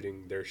I'm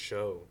shooting their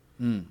show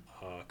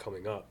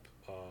coming up,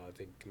 I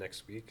think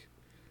next week.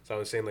 So I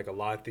was saying, like, a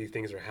lot of these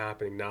things are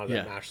happening now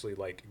that I'm actually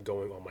like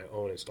going on my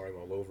own and starting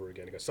all over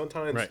again. Because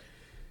sometimes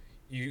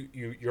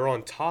you're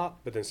on top,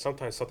 but then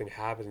sometimes something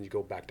happens and you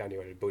go back down. You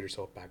have to build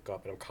yourself back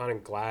up. And I'm kind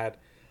of glad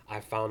I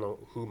found out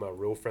who my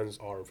real friends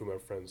are and who my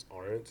friends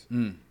aren't.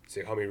 So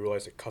it helped me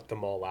realize to cut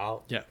them all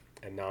out. Yeah.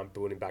 And now I'm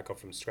building back up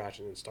from scratch,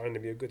 and it's starting to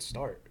be a good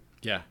start.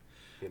 Yeah.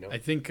 I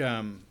think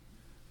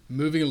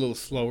moving a little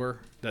slower,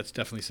 that's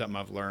definitely something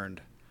I've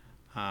learned.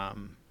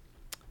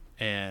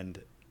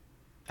 And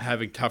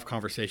having tough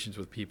conversations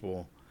with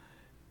people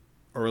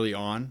early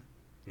on.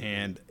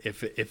 And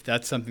if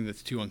that's something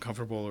that's too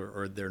uncomfortable,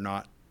 or they're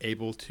not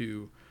able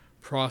to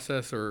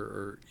process,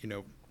 or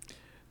you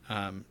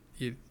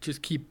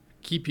just keep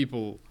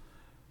people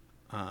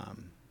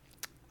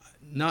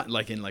not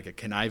like in like a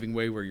conniving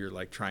way where you're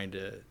like trying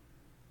to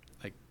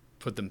like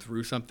put them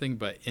through something,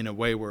 but in a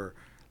way where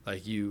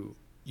like you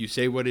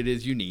say what it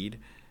is you need,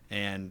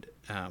 and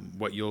how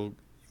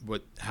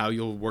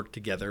you'll work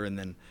together, and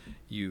then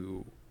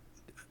you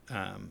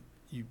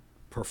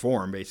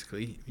perform.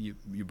 Basically, you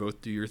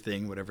both do your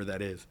thing, whatever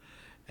that is.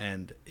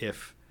 And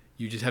if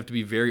you just have to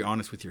be very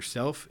honest with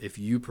yourself, if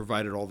you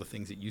provided all the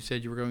things that you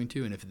said you were going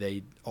to, and if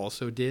they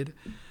also did,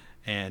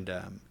 and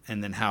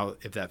then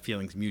if that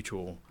feeling's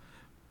mutual,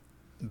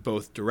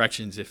 both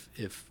directions,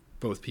 if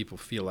both people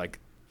feel like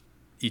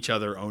each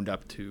other owned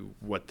up to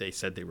what they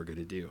said they were going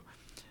to do.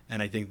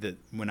 And I think that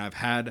when I've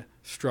had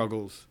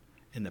struggles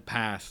in the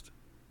past,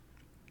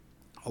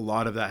 a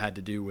lot of that had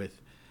to do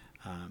with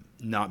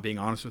not being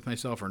honest with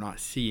myself, or not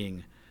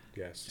seeing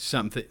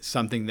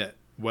something that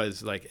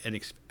was like an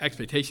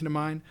expectation of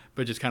mine,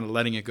 but just kind of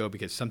letting it go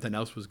because something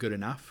else was good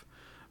enough.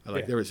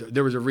 Like there was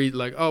a read,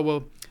 like, oh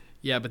well,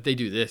 yeah, but they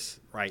do this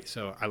right,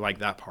 so I like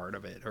that part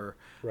of it, or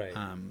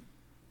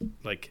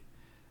like,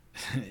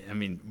 I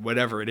mean,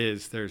 whatever it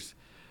is, there's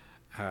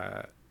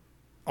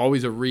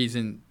always a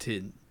reason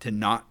to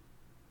not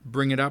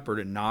bring it up, or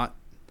to not,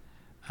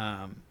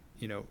 and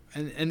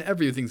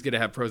everything's going to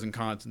have pros and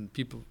cons, and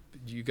people,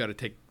 you got to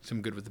take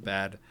some good with the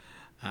bad.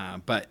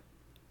 But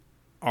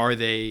are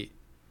they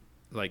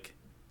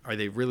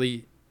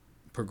really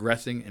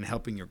progressing and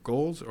helping your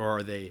goals, or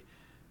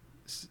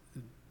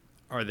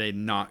are they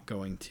not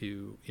going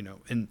to,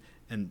 and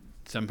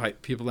some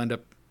people end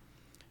up,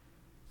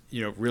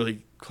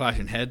 really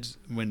clashing heads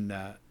when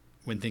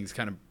things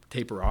kind of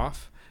taper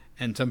off,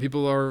 and some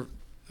people are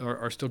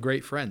still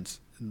great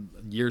friends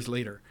years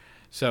later.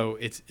 So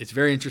it's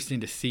very interesting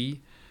to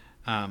see.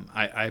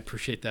 I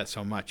appreciate that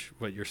so much,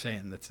 what you're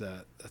saying. That's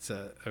a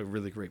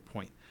really great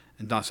point,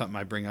 and not something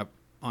I bring up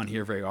on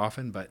here very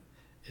often, but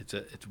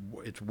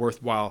it's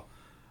worthwhile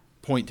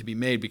point to be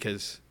made,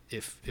 because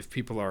if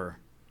people are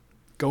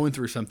going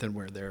through something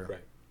where they're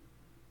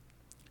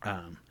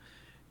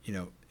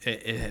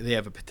they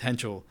have a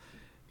potential,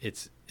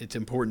 it's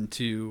important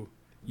to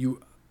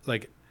you.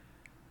 Like,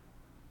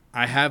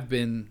 I have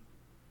been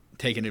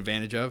taken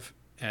advantage of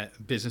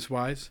business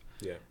wise.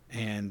 Yeah.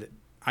 And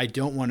I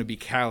don't want to be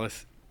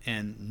callous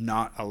and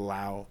not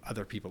allow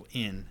other people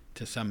in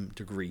to some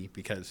degree,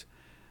 because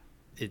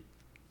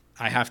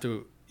I have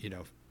to,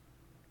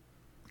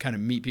 kind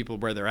of meet people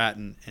where they're at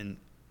and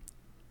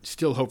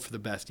still hope for the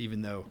best,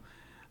 even though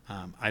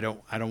I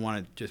don't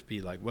want to just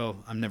be like,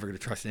 well, I'm never going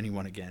to trust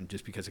anyone again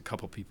just because a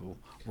couple people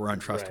were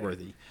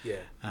untrustworthy. Right.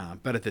 Yeah.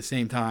 But at the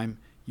same time,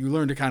 you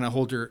learn to kind of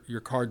hold your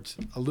cards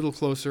a little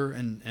closer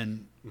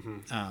and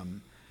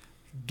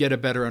get a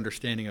better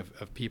understanding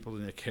of people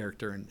and their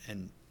character,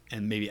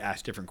 and maybe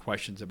ask different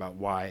questions about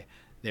why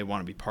they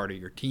want to be part of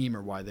your team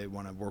or why they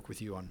want to work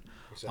with you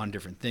on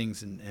different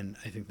things. And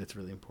I think that's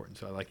really important.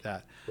 So I like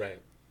that.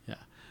 Right. Yeah.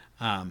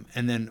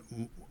 And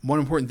then one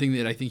important thing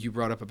that I think you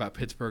brought up about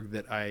Pittsburgh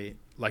that I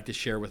like to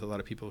share with a lot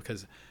of people,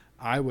 because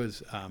I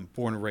was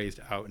born and raised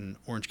out in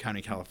Orange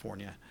County,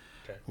 California,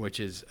 which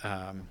is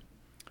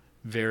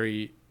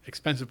very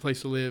expensive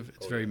place to live.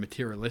 It's very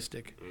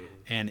materialistic,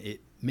 and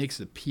it makes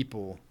the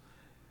people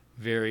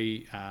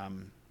very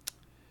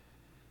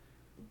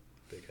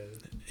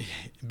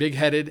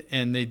big-headed,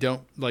 and they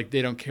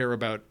don't care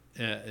about.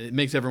 It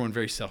makes everyone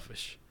very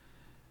selfish.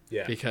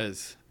 Yeah.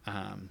 Because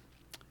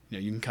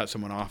you can cut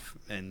someone off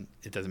and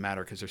it doesn't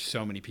matter because there's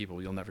so many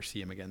people, you'll never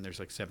see them again. There's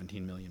like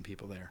 17 million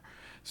people there.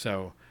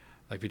 So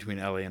like between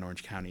LA and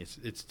Orange County,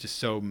 it's just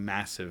so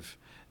massive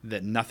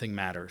that nothing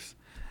matters.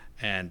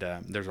 And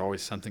there's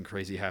always something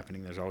crazy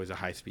happening. There's always a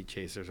high-speed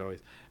chase. There's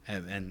always,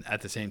 and at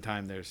the same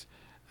time, there's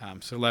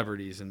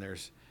celebrities, and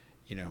there's,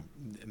 $1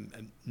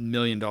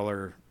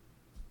 million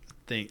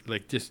thing.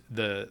 Like, just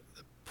the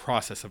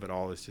process of it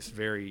all is just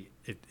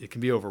it can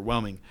be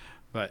overwhelming.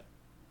 But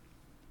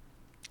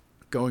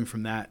going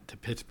from that to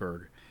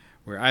Pittsburgh,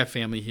 where I have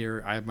family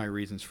here, I have my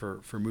reasons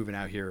for moving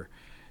out here.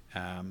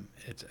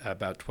 It's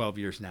about 12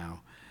 years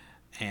now,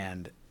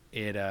 and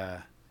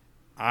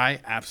I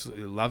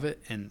absolutely love it.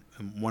 And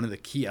one of the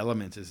key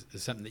elements is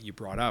something that you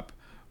brought up,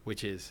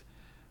 which is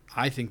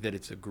I think that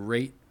it's a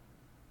great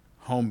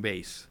home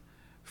base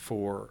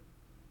for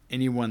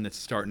anyone that's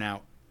starting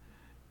out,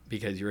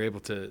 because you're able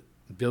to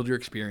build your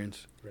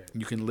experience. Right.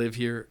 You can live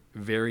here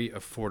very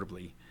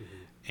affordably.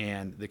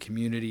 And the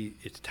community,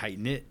 it's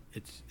tight-knit.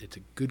 It's a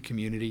good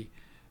community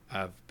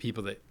of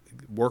people that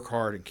work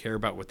hard and care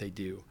about what they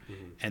do.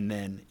 And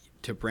then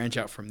to branch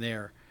out from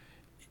there,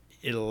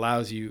 it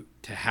allows you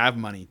to have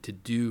money to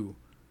do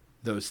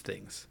those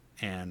things.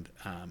 And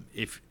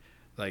if,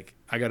 like,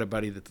 I got a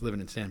buddy that's living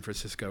in San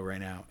Francisco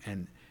right now,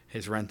 and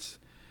his rent's,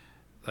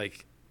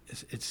 like,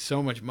 it's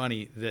so much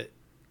money that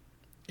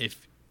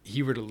if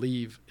he were to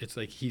leave, it's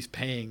like he's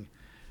paying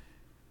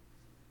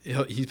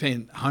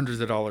hundreds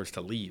of dollars to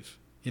leave.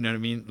 You know what I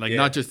mean? Like,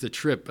 not just the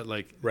trip, but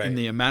like in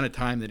the amount of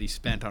time that he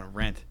spent on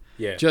rent,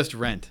 just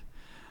rent,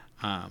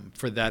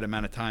 for that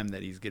amount of time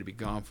that he's going to be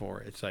gone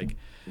for. It's like,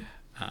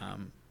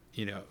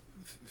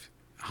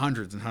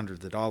 hundreds and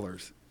hundreds of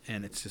dollars.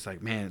 And it's just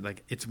like, man,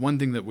 like, it's one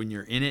thing that when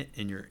you're in it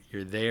and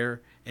you're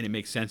there and it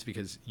makes sense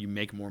because you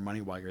make more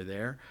money while you're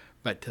there,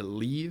 but to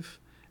leave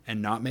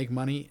and not make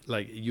money,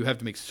 like, you have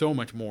to make so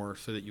much more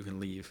so that you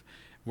can leave.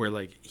 Where,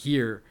 like,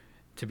 here,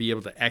 to be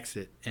able to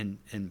exit, and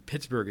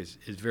Pittsburgh is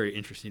very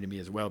interesting to me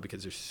as well,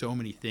 because there's so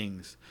many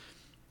things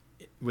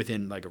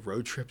within, like, a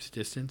road trip's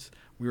distance.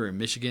 We were in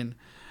Michigan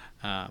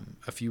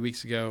a few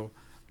weeks ago.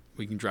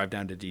 We can drive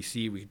down to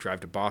DC. We can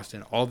drive to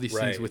Boston. All these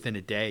things within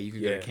a day. You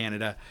can go to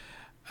Canada.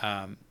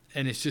 And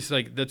it's just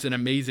like, that's an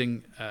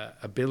amazing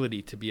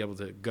ability to be able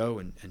to go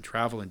and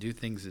travel and do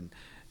things.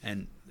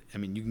 And I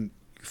mean, you can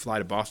fly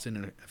to Boston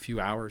in a few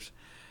hours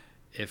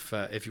if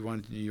you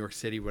wanted to New York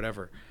City,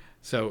 whatever.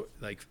 So,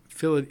 like,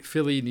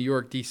 Philly, New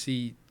York,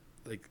 DC,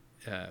 like,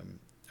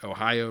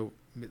 Ohio,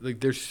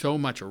 like, there's so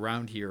much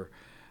around here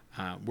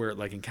where,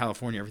 like, in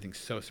California, everything's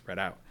so spread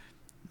out.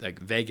 Like,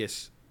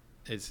 Vegas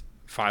is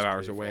 5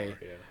 hours away.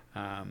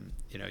 Far,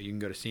 you can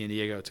go to San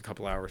Diego. It's a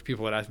couple hours.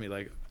 People would ask me,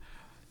 like,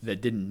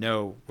 that didn't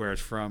know where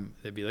it's from.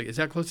 They'd be like, is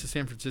that close to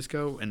San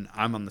Francisco? And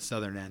I'm on the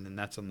southern end, and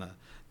that's on the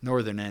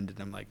northern end.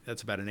 And I'm like,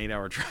 that's about an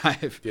 8-hour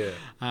drive.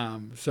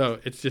 So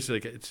it's just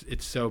like,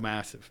 it's so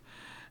massive.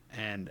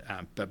 And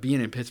but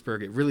being in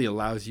Pittsburgh, it really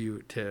allows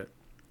you to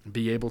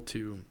be able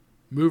to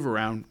move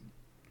around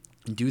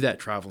and do that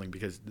traveling,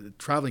 because the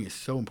traveling is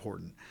so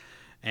important.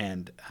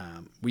 And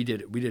we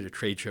did a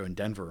trade show in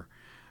Denver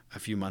a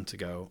few months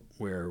ago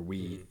where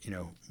we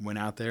went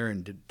out there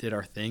and did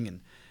our thing,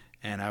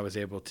 and I was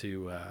able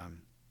to.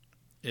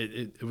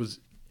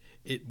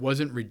 It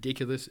wasn't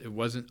ridiculous. It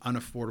wasn't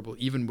unaffordable,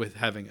 even with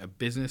having a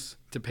business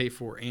to pay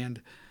for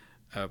and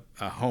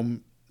a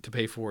home to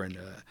pay for, and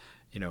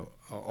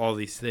all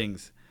these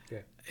things.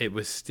 It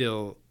was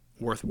still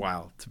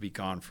worthwhile to be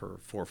gone for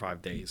 4 or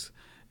 5 days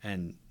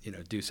and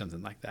do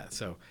something like that.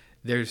 So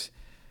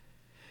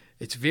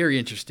it's very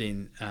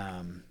interesting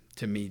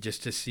to me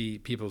just to see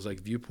people's, like,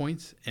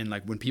 viewpoints, and,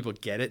 like, when people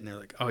get it and they're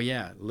like, oh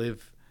yeah,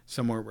 live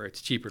somewhere where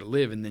it's cheaper to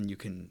live, and then you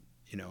can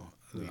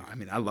I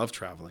mean, I love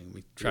traveling.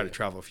 We try to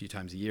travel a few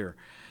times a year,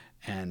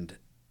 and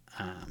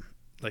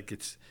like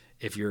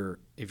if your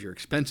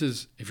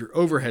expenses, if your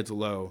overhead's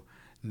low,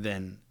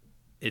 then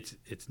it's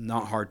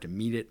not hard to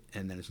meet it,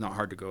 and then it's not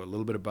hard to go a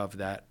little bit above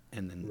that,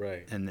 and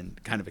then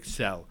kind of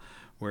excel.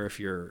 Where if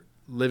you're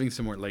living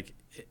somewhere like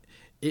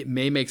it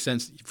may make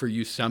sense for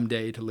you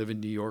someday to live in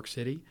New York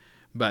City,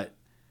 but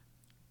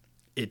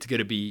it's going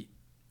to be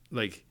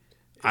like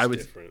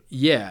different.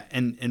 Yeah,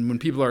 and when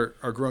people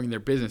are growing their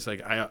business,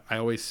 like I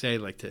always say,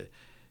 like to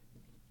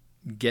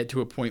get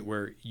to a point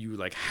where you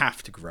like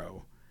have to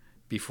grow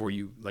before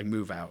you like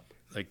move out,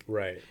 like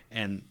Right.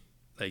 and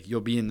like you'll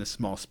be in this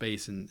small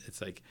space, and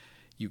it's like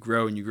you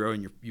grow and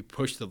you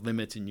push the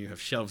limits, and you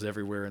have shelves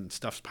everywhere, and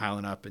stuff's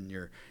piling up, and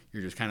you're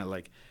just kind of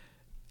like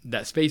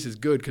that space is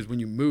good because when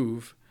you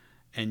move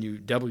and you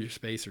double your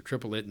space or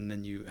triple it, and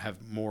then you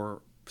have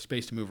more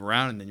space to move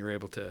around, and then you're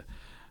able to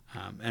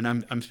and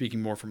I'm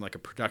speaking more from like a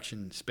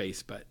production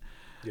space, but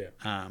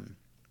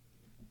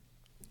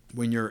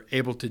when you're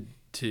able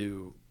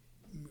to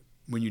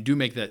when you do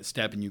make that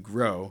step and you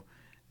grow,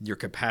 your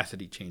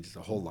capacity changes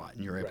a whole lot,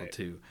 and you're able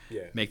to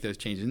make those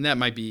changes. And that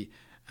might be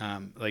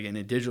like in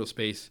a digital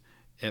space,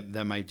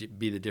 that might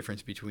be the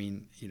difference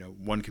between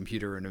one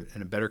computer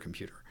and a better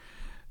computer.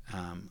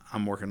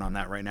 I'm working on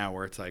that right now,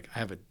 where it's like I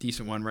have a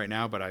decent one right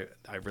now, but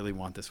I really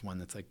want this one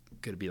that's like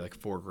going to be like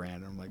 $4,000.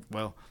 And I'm like,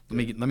 well,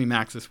 let me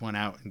max this one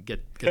out and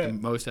get the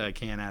most that I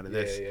can out of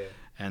this.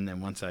 And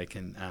then once I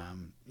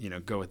can,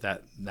 go with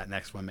that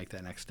next one, make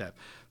that next step.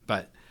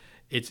 But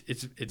it's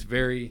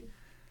very.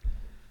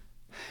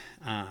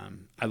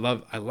 I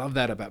love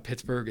that about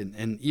Pittsburgh,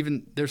 and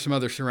even there's some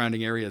other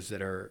surrounding areas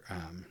that are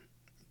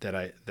that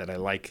I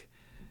like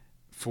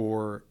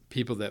for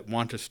people that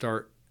want to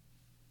start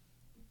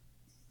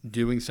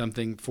doing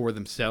something for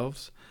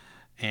themselves,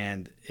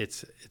 and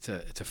it's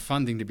a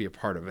fun thing to be a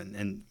part of.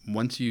 And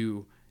once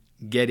you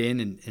get in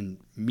and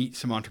meet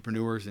some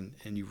entrepreneurs, and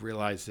you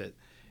realize that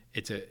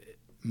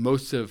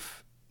most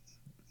of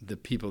the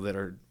people that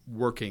are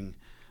working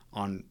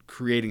on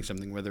creating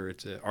something, whether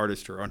it's an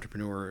artist or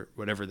entrepreneur or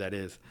whatever that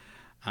is,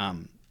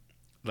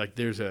 like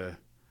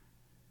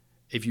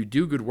if you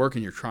do good work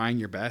and you're trying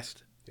your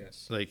best,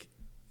 like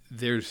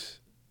there's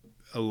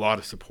a lot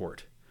of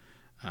support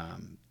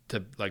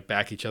to like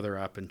back each other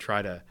up and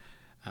try to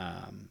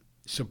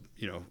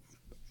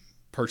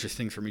purchase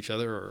things from each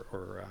other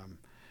or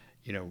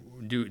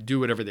do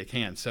whatever they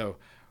can. So,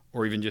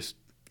 or even just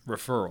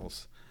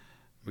referrals.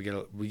 We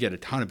get a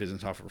ton of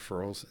business off of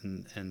referrals,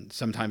 and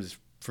sometimes it's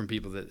from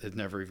people that have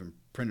never even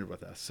printed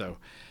with us. So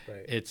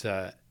it's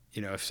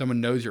if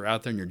someone knows you're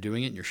out there and you're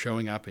doing it and you're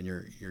showing up and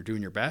you're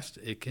doing your best,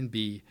 it can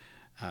be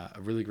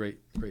a really great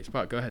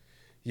spot. Go ahead.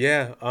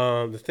 Yeah.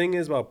 The thing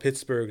is about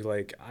Pittsburgh,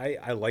 like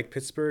I like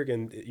Pittsburgh,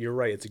 and you're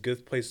right. It's a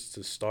good place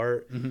to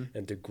start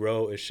and to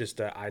grow. It's just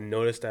that I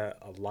noticed that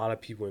a lot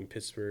of people in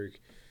Pittsburgh,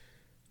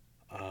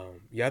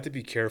 you have to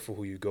be careful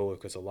who you go with,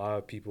 because a lot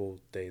of people,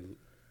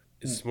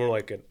 it's more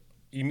like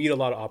you meet a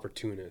lot of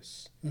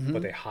opportunists,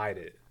 but they hide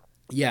it.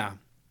 Yeah.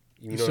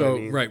 You know what I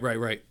mean?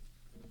 Right.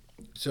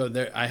 So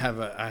I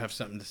have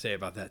something to say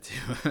about that too.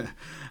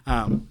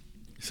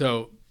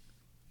 So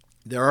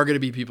there are going to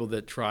be people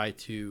that try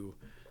to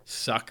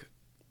suck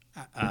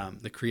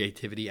the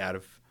creativity out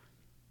of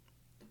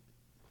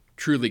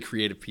truly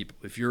creative people.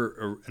 If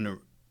you're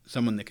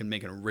someone that can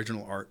make an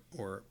original art,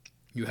 or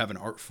you have an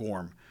art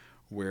form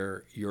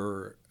where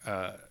you're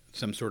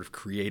some sort of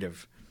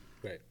creative,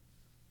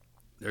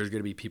 there's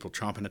going to be people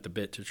chomping at the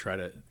bit to try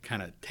to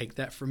kind of take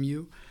that from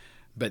you.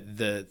 But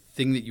the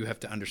thing that you have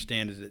to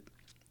understand is that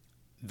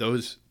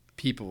those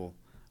people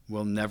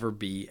will never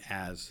be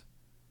as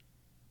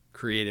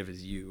creative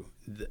as you.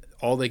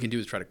 All they can do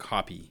is try to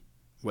copy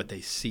what they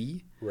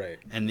see,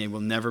 and they will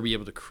never be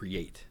able to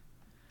create.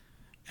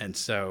 And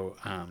so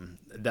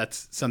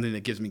that's something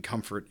that gives me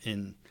comfort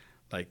in,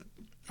 like,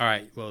 all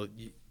right, well,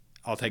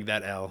 I'll take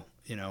that L,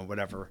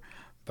 whatever.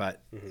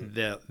 But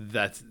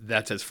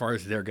that's as far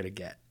as they're going to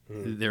get.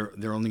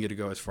 They're only going to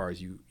go as far as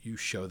you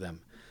show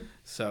them.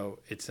 So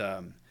it's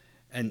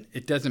and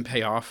it doesn't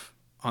pay off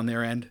on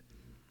their end.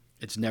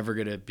 It's never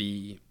going to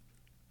be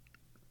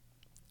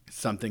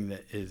something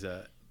that is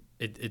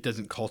it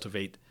doesn't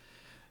cultivate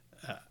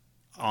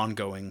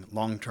ongoing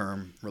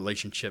long-term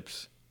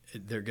relationships.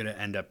 They're going to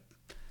end up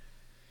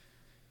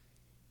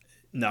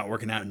not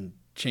working out and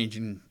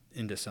changing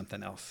into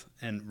something else.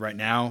 And right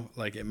now,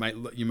 like you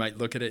might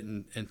look at it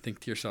and think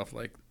to yourself,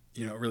 like,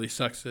 it really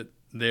sucks that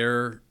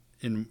they're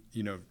in,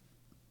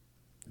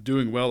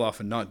 doing well off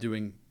and not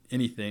doing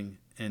anything,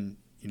 and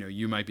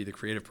you might be the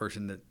creative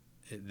person that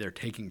they're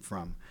taking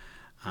from,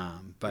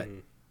 but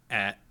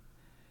at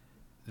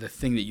the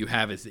thing that you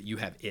have is that you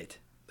have it,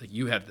 like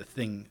you have the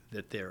thing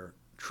that they're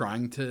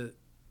trying to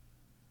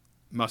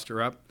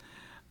muster up,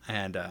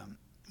 and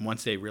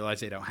once they realize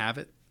they don't have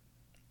it,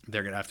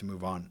 they're gonna have to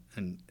move on.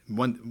 And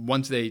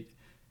once they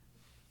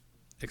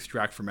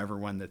extract from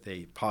everyone that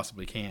they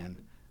possibly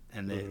can,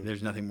 and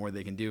there's nothing more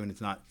they can do, and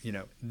it's not,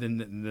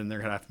 then they're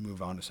gonna have to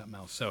move on to something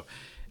else. So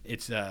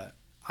it's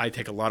I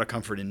take a lot of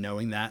comfort in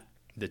knowing that,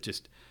 that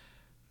just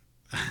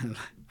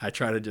I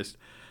try to just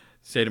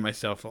say to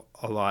myself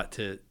a lot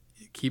to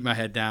keep my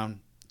head down,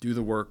 do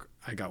the work.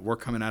 I got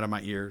work coming out of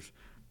my ears.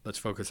 Let's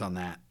focus on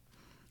that.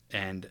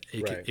 And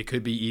it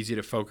could be easy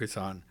to focus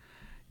on,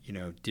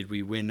 did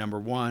we win number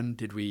one?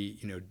 Did we,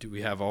 do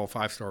we have all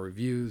 5-star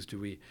reviews?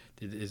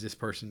 Is this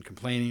person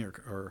complaining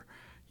or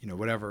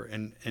whatever?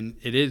 And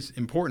it is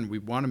important. We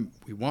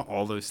want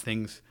all those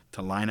things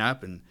to line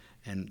up and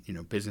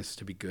business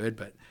to be good.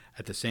 But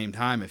at the same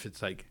time, if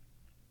it's like,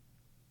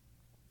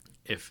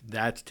 if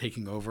that's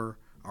taking over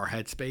our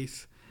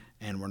headspace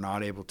and we're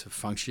not able to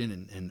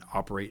function and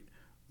operate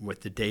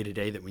with the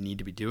day-to-day that we need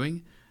to be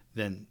doing,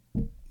 then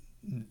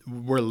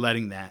we're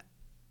letting that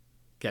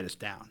get us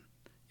down.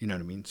 You know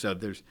what I mean? So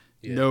there's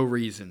no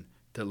reason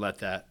to let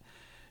that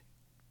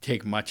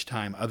take much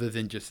time other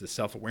than just the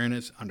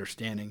self-awareness,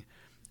 understanding,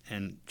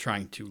 and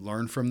trying to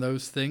learn from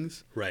those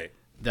things. Right.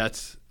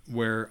 That's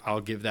where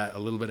I'll give that a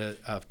little bit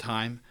of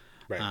time.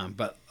 Right.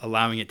 But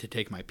allowing it to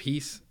take my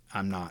peace,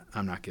 I'm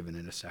not giving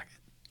it a second.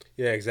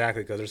 Yeah,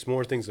 exactly. Because there's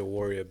more things to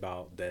worry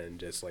about than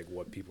just like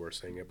what people are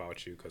saying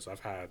about you. Because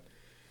I've had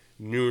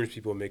numerous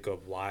people make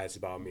up lies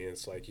about me. And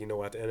it's like,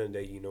 at the end of the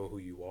day, you know who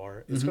you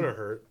are. It's going to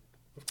hurt,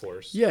 of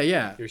course.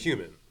 Yeah. You're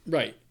human.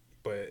 Right.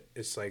 But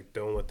it's like,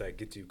 don't let that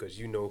get to you because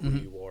you know who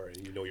you are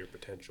and you know your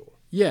potential.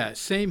 Yeah,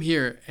 same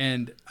here.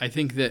 And I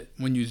think that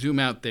when you zoom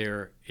out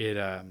there,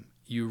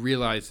 you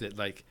realize that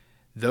like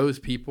those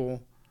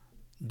people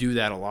do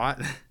that a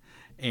lot,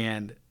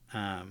 and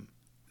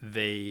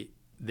they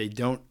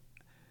don't,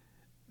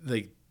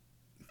 like,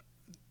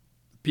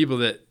 people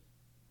that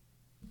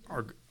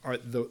are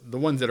the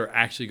ones that are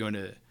actually going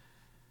to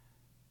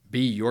be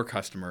your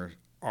customer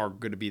are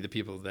going to be the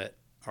people that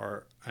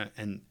are,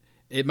 and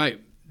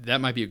that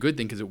might be a good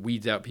thing because it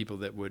weeds out people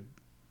that would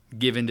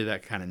give into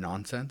that kind of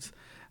nonsense.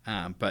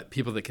 But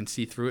people that can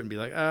see through it and be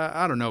like,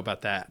 I don't know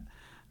about that.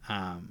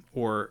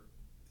 Or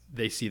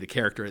they see the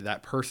character of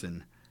that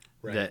person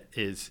that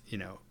is,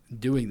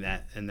 doing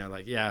that. And they're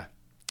like, yeah,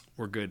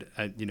 we're good.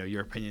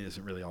 Your opinion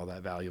isn't really all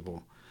that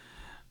valuable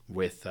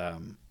with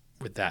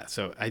that.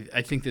 So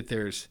I think that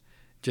there's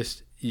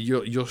just,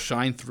 you'll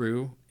shine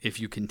through if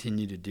you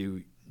continue to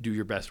do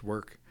your best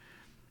work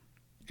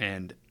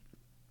and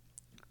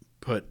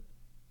put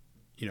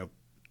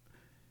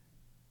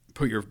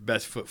your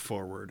best foot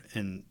forward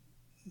and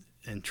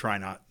try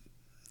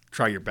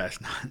your best.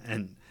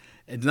 And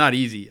it's not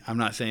easy. I'm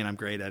not saying I'm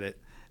great at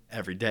it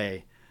every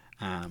day,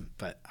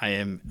 but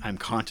I'm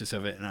conscious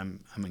of it, and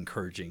I'm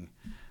encouraging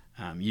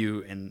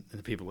you and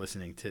the people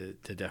listening to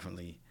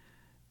definitely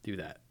do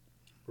that.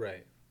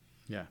 Right.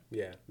 Yeah.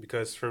 Yeah.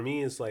 Because for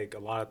me, it's like a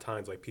lot of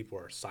times like people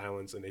are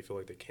silenced and they feel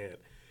like they can't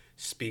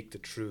speak the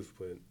truth.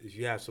 But if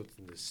you have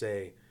something to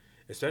say,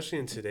 especially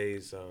in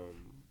today's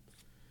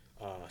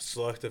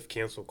selective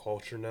cancel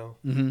culture now,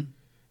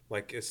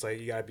 like it's like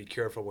you gotta be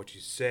careful what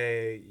you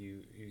say.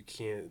 You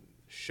can't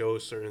show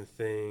certain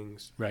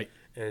things. Right.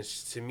 And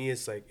to me,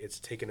 it's like it's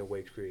taking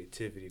away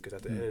creativity because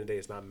at the end of the day,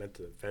 it's not meant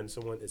to offend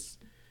someone.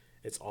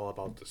 It's all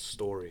about the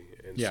story.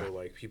 And so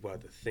like people have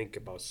to think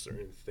about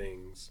certain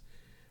things.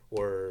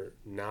 Or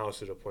now it's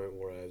to the point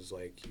whereas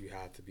like you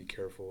have to be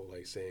careful,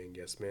 like saying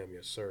yes ma'am,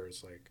 yes sir.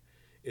 It's like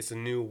it's a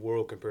new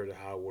world compared to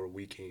where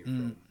we came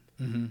from.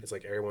 It's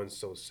like everyone's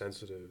so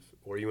sensitive,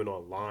 or even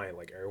online,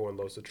 like everyone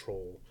loves to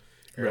troll.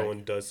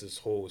 Everyone does this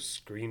whole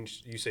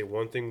you say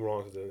one thing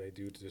wrong, so then they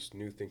do this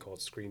new thing called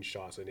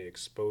screenshots, and they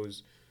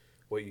expose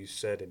what you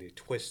said, and they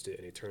twist it,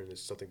 and they turn it into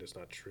something that's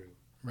not true.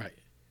 Right.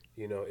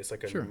 It's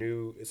like I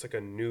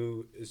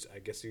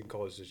guess you can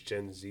call it this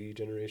Gen Z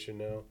generation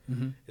now.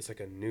 It's like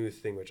a new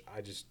thing, which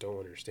I just don't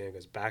understand,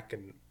 because back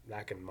in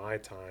my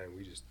time,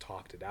 we just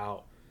talked it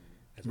out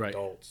as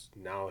adults.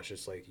 Now it's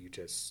just like you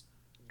just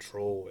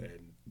troll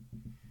and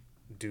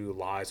do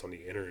lies on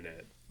the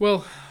internet.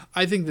 Well,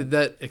 I think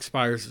that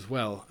expires as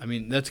well. I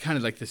mean, that's kind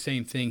of like the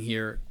same thing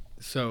here.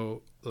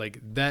 So like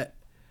that,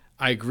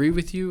 I agree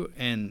with you.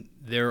 And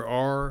there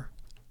are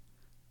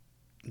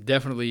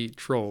definitely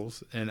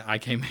trolls, and I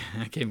came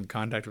in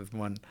contact with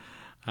one.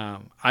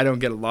 I don't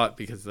get a lot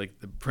because like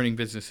the printing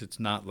business, it's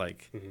not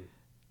like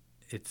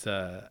it's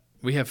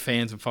we have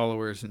fans and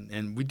followers,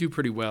 and we do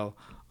pretty well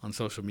on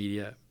social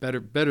media,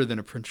 better than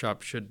a print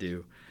shop should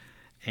do.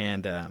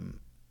 And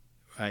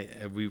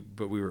we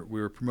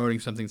were promoting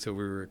something, so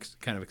we were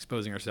kind of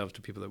exposing ourselves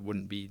to people that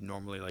wouldn't be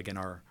normally like in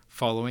our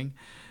following.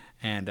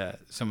 And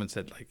someone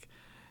said like,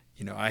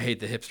 I hate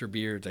the hipster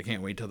beards. I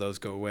can't wait till those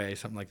go away,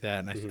 something like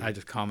that. And I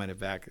just commented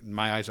back,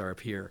 my eyes are up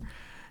here.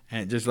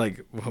 And just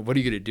like, what are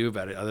you going to do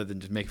about it other than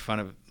just make fun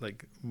of,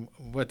 like,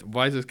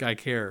 why does this guy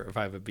care if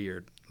I have a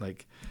beard?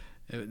 Like,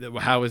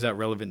 how is that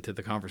relevant to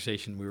the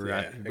conversation we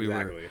were we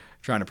were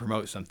trying to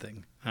promote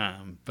something?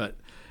 But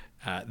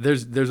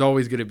there's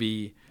always going to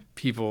be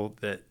people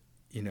that,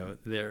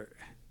 they're,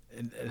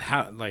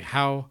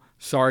 how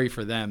sorry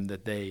for them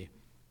that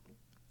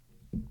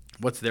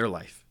what's their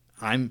life?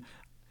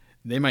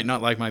 They might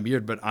not like my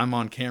beard, but I'm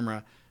on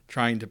camera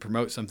trying to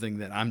promote something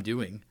that I'm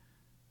doing.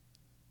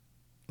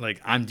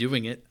 Like, I'm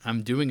doing it.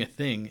 I'm doing a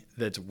thing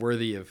that's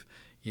worthy of,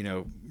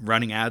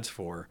 running ads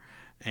for,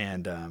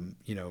 and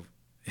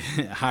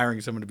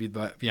hiring someone to be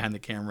behind the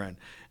camera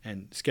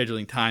and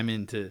scheduling time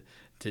in to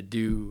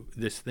do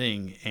this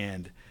thing,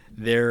 and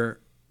they're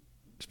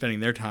spending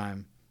their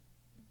time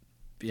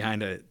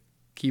behind a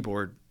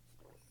keyboard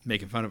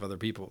making fun of other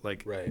people.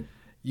 Like, right.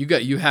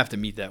 You have to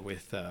meet that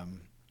with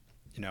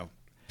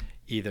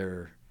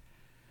either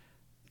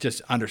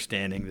just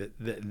understanding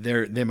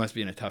that they must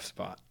be in a tough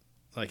spot.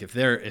 Like if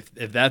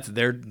that's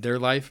their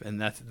life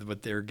and that's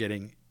what they're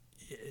getting,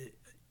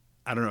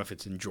 I don't know if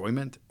it's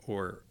enjoyment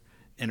or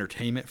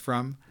entertainment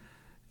from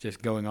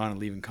just going on and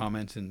leaving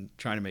comments and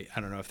trying to make, I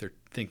don't know if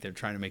they're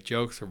trying to make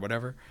jokes or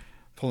whatever,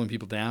 pulling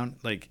people down.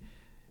 Like,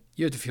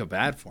 you have to feel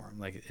bad for them.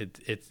 Like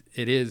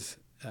it is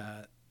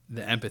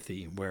the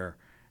empathy where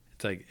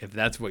it's like, if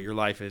that's what your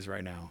life is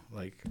right now,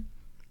 like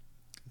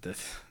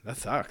that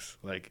sucks.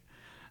 Like,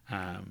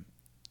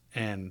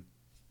 and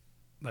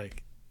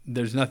like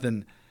there's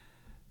nothing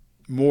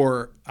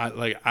more.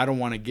 I don't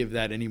want to give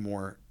that any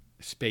more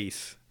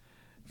space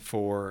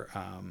for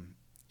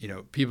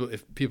people.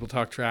 If people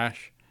talk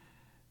trash,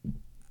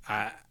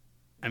 I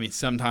mean,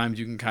 sometimes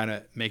you can kind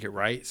of make it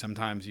right.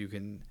 Sometimes you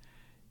can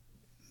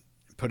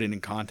put it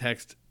in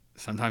context.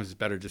 Sometimes it's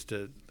better just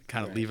to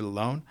kind of leave it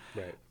alone.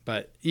 Right.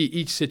 But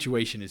each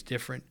situation is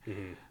different.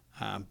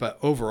 Mm-hmm. But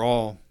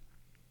overall,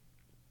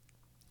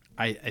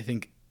 I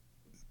think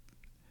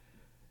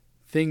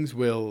things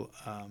will.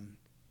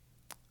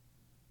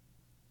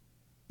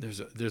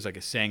 There's like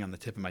a saying on the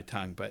tip of my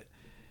tongue, but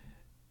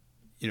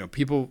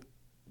people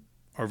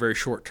are very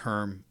short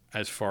term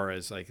as far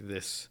as like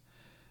this,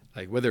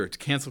 like whether it's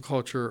cancel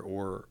culture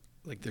or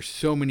like there's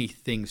so many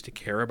things to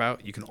care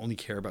about. You can only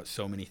care about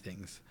so many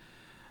things.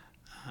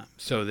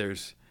 So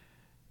there's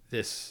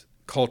this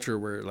culture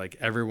where like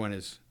everyone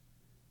is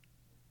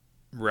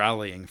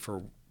rallying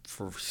for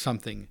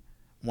something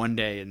one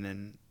day, and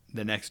then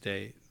the next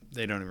day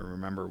they don't even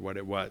remember what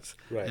it was.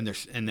 Right.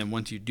 And then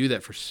once you do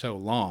that for so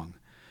long,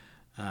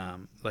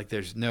 like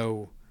there's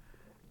no,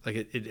 like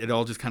it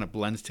all just kind of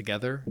blends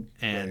together,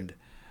 and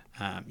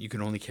you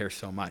can only care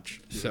so much.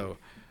 Yeah. So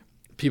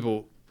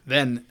people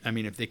then, I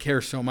mean, if they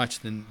care so much,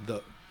 then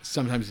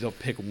sometimes they'll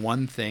pick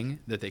one thing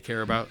that they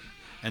care about,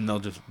 and they'll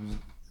just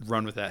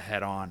run with that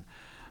head on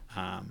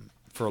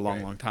for a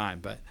long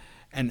time. But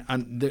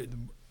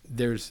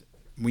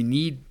we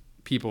need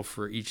people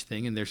for each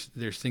thing, and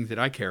there's things that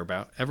I care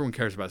about. Everyone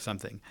cares about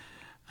something,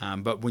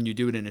 but when you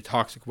do it in a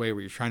toxic way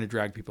where you're trying to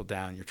drag people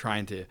down, you're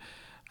trying to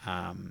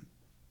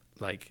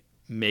like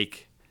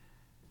make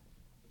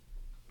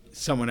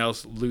someone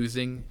else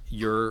losing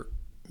your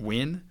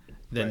win,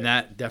 then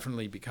that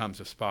definitely becomes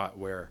a spot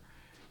where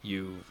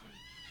you're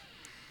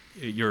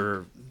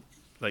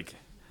like,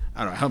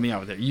 I don't know, help me out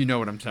with it. You know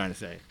what I'm trying to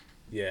say.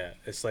 Yeah,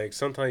 it's like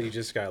sometimes you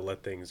just gotta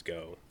let things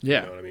go.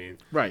 Yeah, you know what I mean.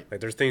 Right.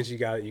 Like there's things you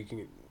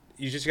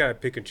just gotta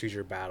pick and choose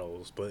your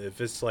battles. But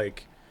if it's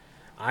like,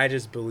 I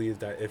just believe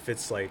that if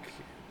it's like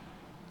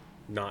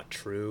not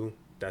true,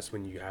 that's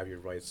when you have your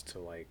rights to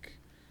like.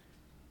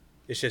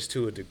 It's just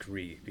to a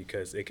degree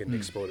because it can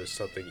explode to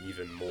something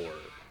even more.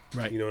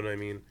 Right. You know what I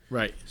mean?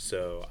 Right.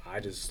 So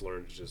I just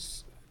learned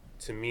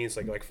to me it's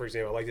like for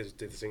example, I like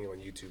this thing on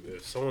YouTube.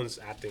 If someone's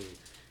acting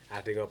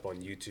up on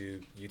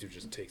YouTube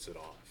just takes it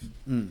off.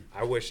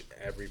 I wish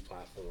every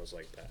platform was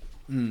like that.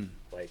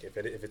 Like if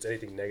it's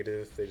anything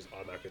negative, they just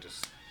automatically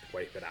just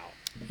wipe it out.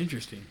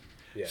 Interesting.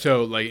 Yeah.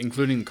 So like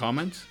including the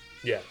comments?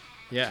 Yeah.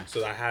 Yeah.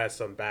 So I had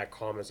some bad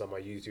comments on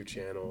my YouTube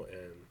channel,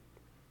 and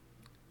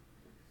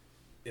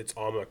it's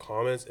on my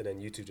comments, and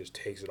then YouTube just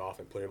takes it off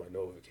and put in my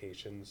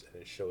notifications,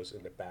 and it shows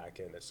in the back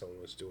end that someone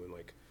was doing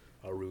like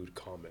a rude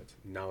comment.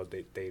 Now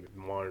they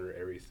monitor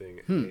everything,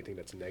 and anything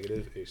that's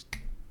negative is.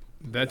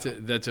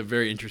 That's a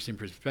very interesting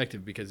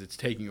perspective, because it's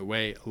taking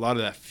away a lot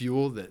of that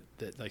fuel that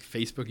like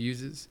Facebook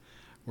uses,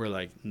 where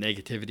like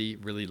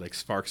negativity really like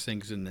sparks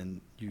things, and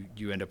then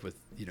you end up with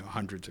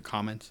hundreds of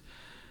comments.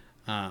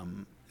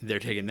 They're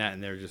taking that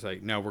and they're just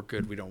like, no, we're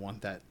good. We don't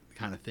want that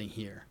kind of thing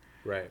here.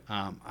 Right.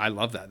 I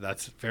love that.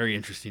 That's very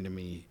interesting to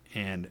me.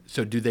 And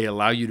so, do they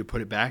allow you to put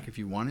it back if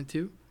you wanted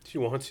to? If you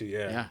want to,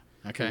 yeah. Yeah.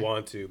 Okay. You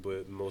want to,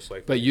 but most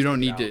likely. But you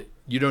don't need to.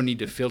 You don't need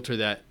to filter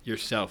that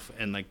yourself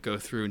and like go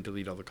through and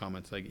delete all the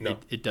comments. Like no.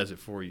 it does it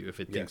for you if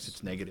it thinks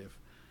it's negative.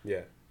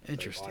 Yeah.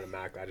 Interesting. Like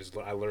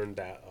automatically, I learned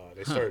that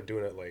they started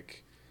doing it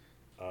like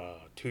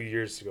 2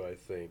 years ago. I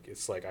think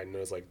it's like I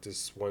noticed like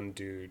this one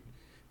dude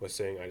was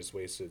saying I just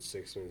wasted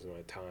 6 minutes of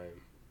my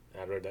time.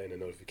 I read that in the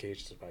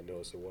notifications, but I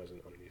noticed it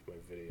wasn't underneath my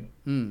video.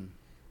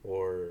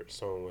 Or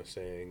someone was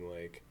saying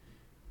like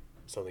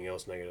something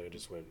else negative. It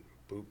just went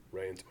boop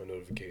right into my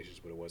notifications,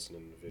 but it wasn't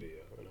in the video.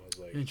 And I was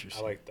like,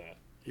 I like that.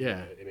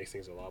 Yeah. It makes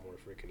things a lot more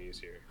freaking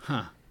easier.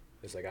 Huh.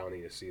 It's like I don't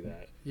need to see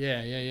that.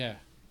 Yeah.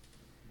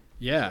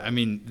 I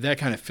mean, that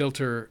kind of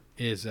filter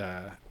is,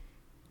 I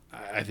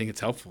think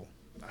it's helpful.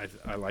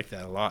 I like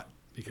that a lot,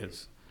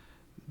 because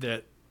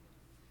that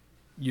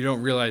you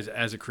don't realize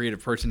as a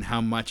creative person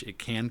how much it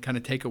can kind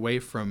of take away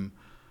from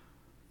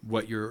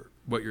what you're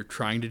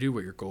trying to do,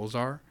 what your goals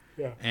are.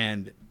 Yeah.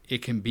 And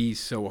it can be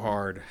so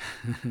hard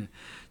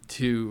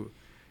to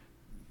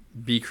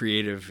be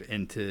creative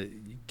and to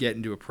get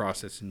into a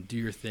process and do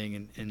your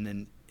thing. And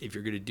then if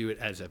you're going to do it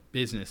as a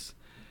business,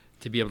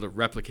 to be able to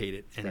replicate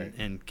it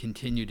and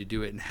continue to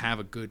do it and have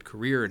a good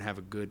career and have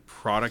a good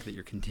product that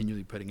you're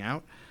continually putting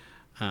out.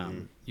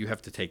 You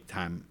have to take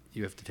time.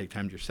 You have to take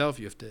time to yourself.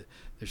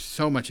 There's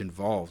so much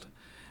involved.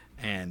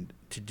 And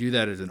to do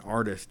that as an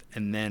artist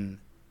and then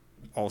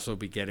also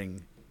be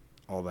getting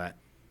all that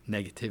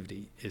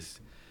negativity is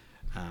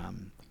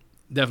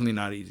definitely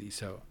not easy.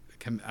 So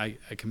I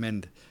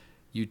commend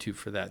YouTube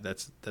for that.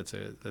 That's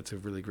a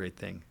really great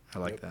thing. I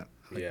like that.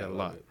 I like that a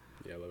lot.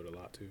 Yeah, I love it a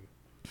lot too.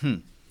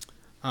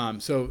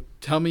 So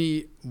tell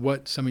me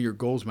what some of your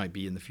goals might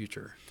be in the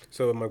future.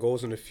 So my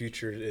goals in the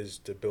future is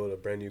to build a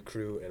brand new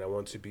crew, and I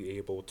want to be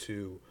able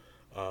to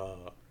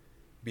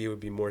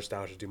be more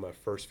established to do my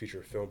first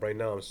feature film. Right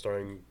now, I'm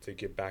starting to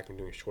get back and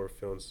doing short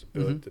films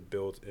to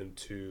build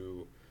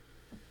into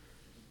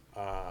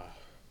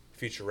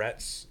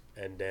featurettes,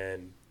 and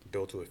then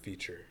build to a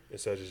feature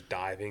instead of just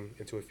diving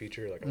into a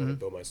feature. Like I want to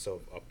build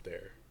myself up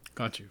there.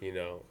 Got you. You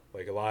know,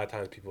 like a lot of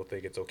times people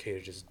think it's okay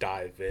to just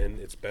dive in.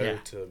 It's better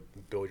to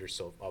build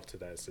yourself up to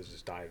that instead of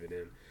just diving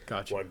in.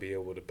 Gotcha. I want to be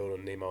able to build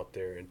a name out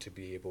there and to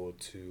be able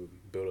to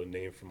build a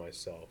name for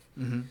myself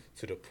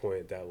to the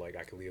point that like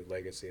I can leave a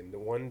legacy. And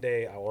one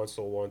day I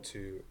also want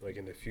to, like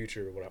in the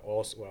future, what I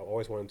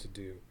always wanted to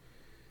do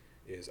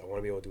is I want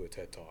to be able to do a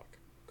TED Talk.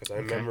 Because I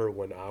remember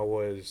when I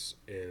was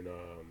in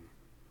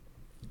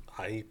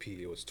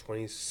IEP, it was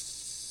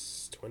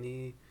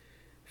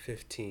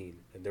 2015,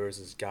 and there was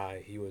this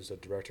guy. He was a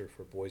director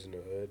for Boys in the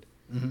Hood,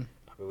 I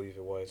believe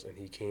it was, and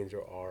he came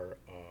to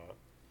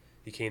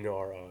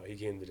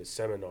the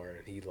seminar,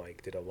 and he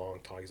like did a long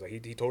talk. He's like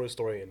he told his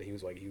story, and it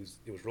was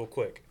real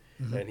quick,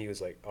 and he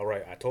was like, all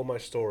right, I told my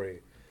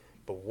story,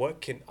 but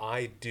what can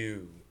I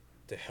do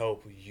to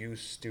help you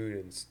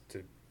students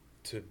to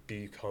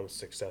become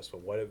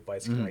successful? What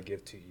advice can I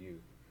give to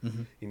you?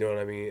 You know what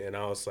I mean? And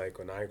I was like,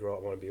 when I grow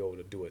up, I want to be able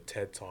to do a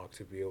TED Talk,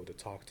 to be able to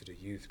talk to the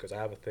youth, because I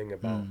have a thing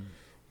about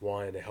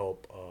wanting to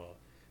help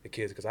the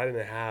kids, because I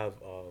didn't have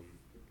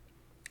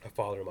a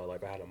father in my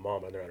life. I had a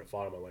mom. I never had a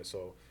father in my life,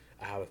 so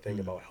I have a thing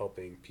about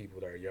helping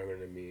people that are younger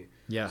than me.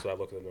 Yeah. So I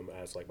look at them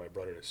as like my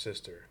brother and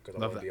sister, because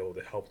I want to be able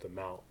to help them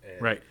out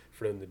and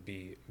for them to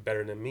be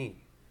better than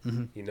me.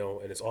 You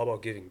know, and it's all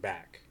about giving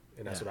back,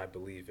 and that's what I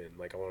believe in.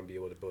 Like I want to be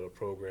able to build a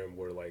program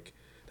where like,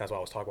 that's why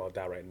I was talking about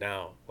that right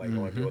now. Like I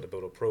want to be able to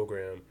build a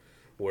program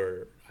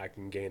where I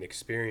can gain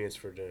experience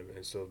for them,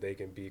 and so they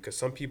can be, because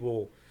some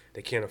people,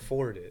 they can't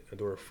afford it and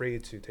they're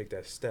afraid to take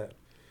that step.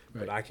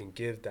 But I can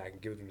give that. I can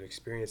give them the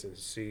experience and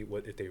see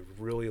what, if they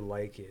really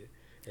like it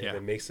and if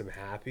it makes them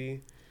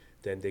happy,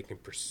 then they can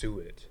pursue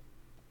it.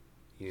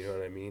 You know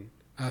what I mean?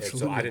 Absolutely. And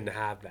so I didn't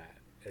have that,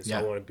 and so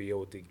I want to be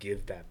able to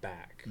give that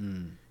back.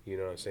 You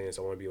know what I'm saying?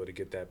 So I want to be able to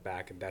get that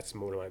back, and that's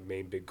one of my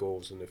main big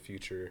goals in the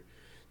future,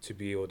 to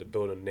be able to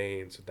build a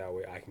name so that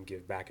way I can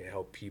give back and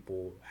help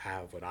people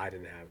have what I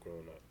didn't have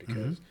growing up.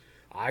 Because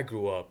I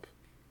grew up,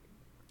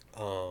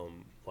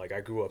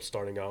 I grew up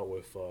starting out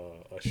with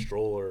a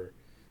stroller,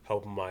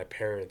 helping my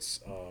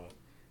parents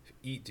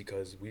eat,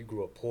 because we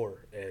grew up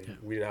poor and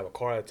we didn't have a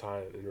car at the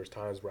time, and there was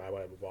times where I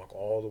would walk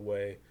all the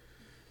way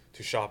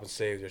to shop and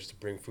save just to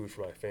bring food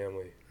for my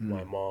family,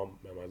 my mom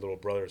and my little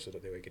brother, so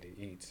that they would get to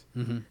eat.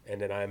 And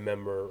then I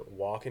remember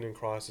walking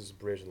across this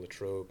bridge in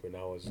Latrobe, and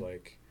I was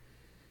like,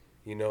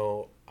 you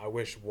know, I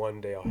wish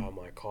one day I'll have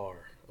my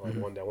car. Like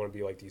one day I want to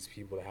be like these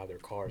people that have their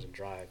cars and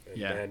drive.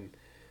 And then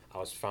I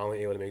was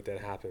finally able to make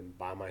that happen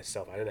by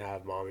myself. I didn't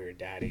have mommy or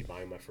daddy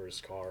buying my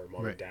first car, or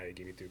mommy or daddy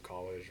get me through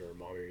college, or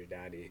mommy or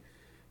daddy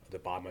to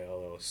buy my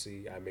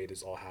LLC. I made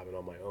this all happen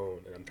on my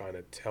own, and I'm trying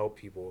to tell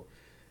people,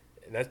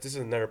 and this is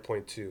another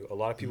point too. A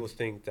lot of people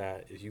think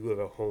that if you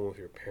live at home with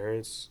your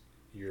parents,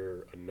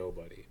 you're a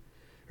nobody.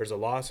 There's a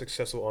lot of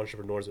successful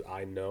entrepreneurs that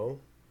I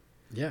know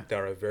that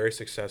are very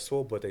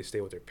successful, but they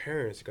stay with their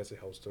parents because it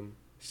helps them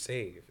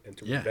save and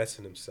to invest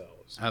in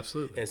themselves.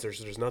 Absolutely. And so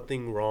there's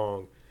nothing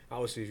wrong.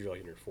 Obviously, if you're like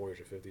in your 40s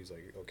or 50s,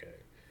 like,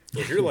 okay.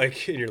 But if you're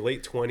like in your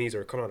late 20s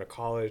or coming out of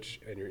college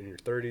and you're in your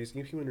 30s,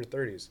 even people in your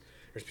 30s,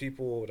 there's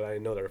people that I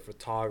know that are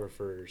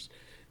photographers,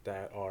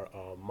 that are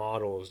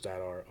models, that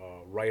are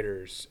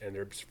writers, and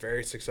they're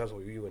very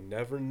successful. You would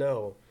never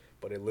know,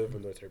 but they live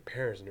with their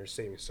parents and they're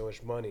saving so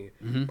much money,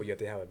 but yet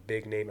they have a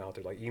big name out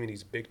there. Like even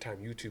these big time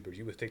YouTubers,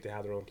 you would think they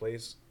have their own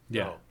place.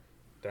 No,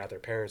 they're at their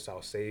parents'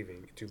 house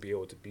saving to be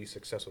able to be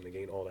successful and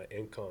gain all that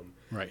income.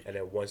 Right. And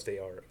then once they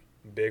are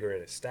bigger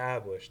and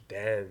established,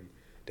 then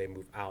they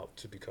move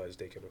out because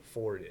they can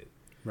afford it.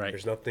 Right.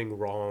 There's nothing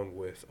wrong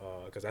with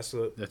because that's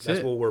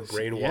what we're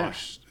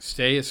brainwashed. Yeah.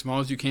 Stay as small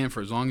as you can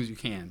for as long as you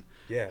can.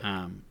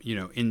 Yeah. You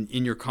know,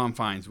 in your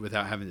confines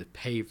without having to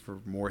pay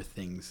for more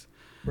things.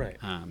 Right.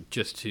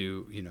 Just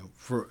to, you know,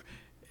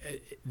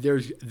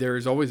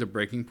 there's always a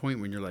breaking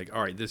point when you're like,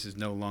 all right, this is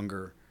no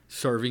longer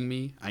serving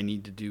me. I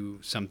need to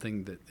do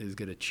something that is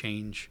going to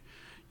change,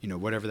 you know,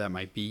 whatever that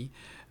might be.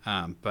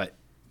 But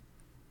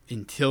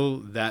until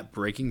that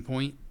breaking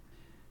point,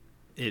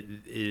 it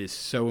is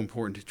so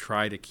important to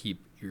try to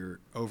keep your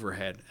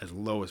overhead as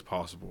low as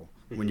possible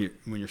when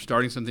you're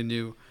starting something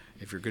new,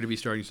 if you're going to be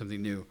starting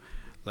something new,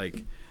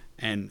 like,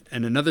 and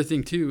another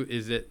thing too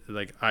is that,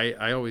 like,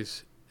 I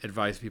always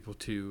advise people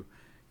to,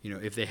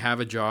 if they have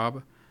a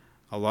job,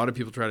 a lot of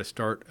people try to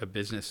start a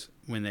business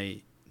when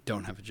they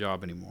don't have a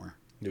job anymore.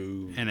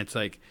 No. And it's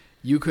like,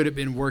 you could have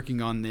been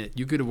working on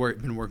been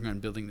working on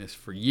building this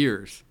for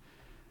years,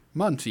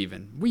 months,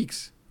 even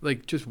weeks.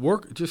 Like,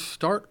 just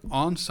start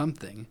on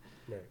something.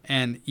 Right.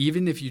 And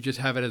even if you just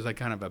have it as like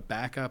kind of a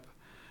backup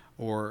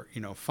or,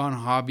 fun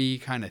hobby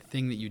kind of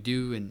thing that you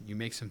do, and you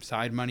make some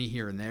side money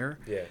here and there.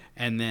 Yeah.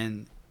 And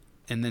then,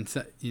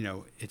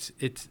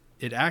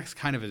 it acts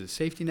kind of as a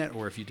safety net.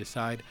 Or if you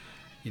decide,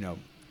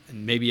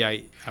 maybe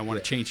I want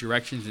to change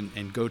directions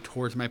and go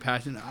towards my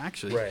passion.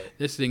 Actually,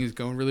 this thing is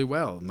going really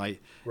well.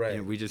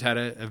 We just had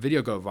a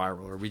video go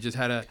viral, or we just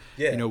had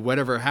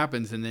whatever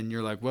happens. And then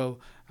you're like, well,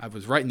 I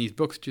was writing these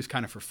books just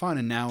kind of for fun,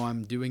 and now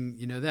I'm doing,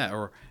 that,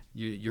 or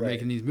you're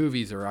making these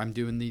movies, or I'm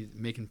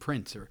making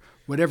prints, or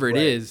whatever it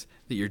is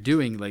that you're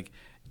doing. Like,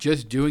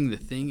 just doing the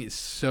thing is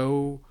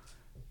so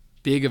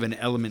big of an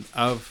element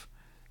of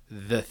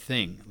the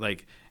thing.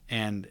 Like,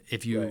 and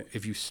if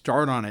you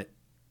start on it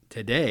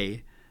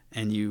today,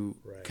 and you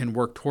can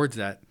work towards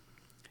that,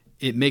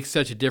 it makes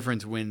such a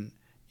difference when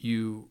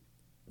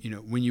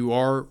when you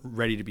are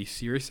ready to be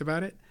serious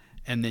about it,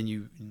 and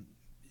then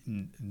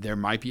there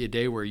might be a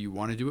day where you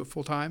want to do it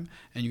full time,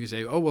 and you can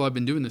say, oh, well, I've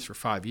been doing this for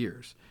 5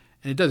 years.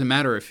 And it doesn't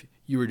matter if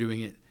you were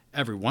doing it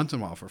every once in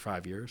a while for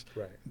 5 years.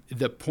 Right.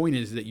 The point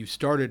is that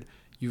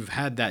you've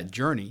had that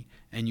journey,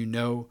 and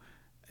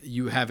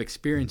you have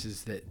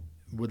experiences that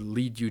would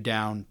lead you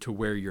down to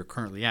where you're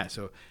currently at.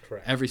 So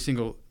every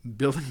single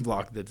building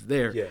block that's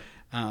there,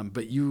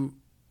 but you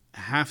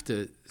have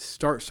to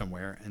start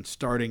somewhere, and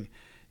starting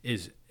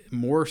is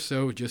more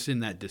so just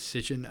in that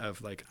decision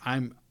of like,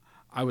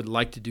 I would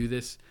like to do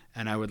this,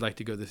 and I would like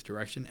to go this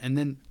direction, and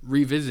then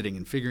revisiting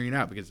and figuring it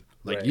out, because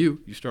like you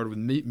started with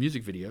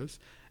music videos,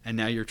 and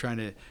now you're trying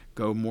to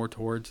go more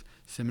towards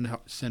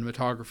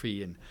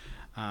cinematography and,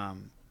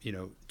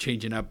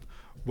 changing up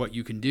what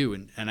you can do.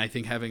 And I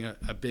think having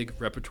a big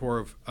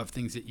repertoire of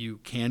things that you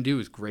can do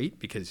is great,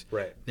 because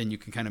then you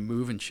can kind of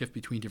move and shift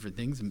between different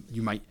things, and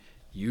you might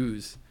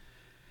use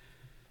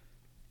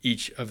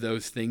each of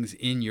those things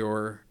in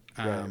your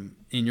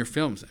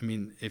films. I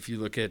mean, if you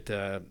look at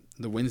the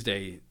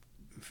Wednesday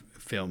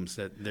films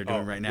that they're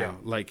doing right now,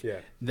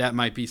 that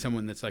might be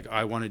someone that's like,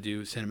 I want to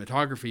do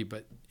cinematography,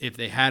 but if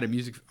they had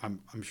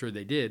I'm sure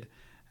they did,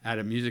 had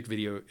a music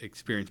video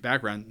experience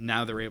background,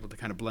 now they're able to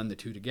kind of blend the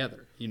two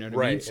together. You know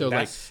what I mean? So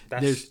that's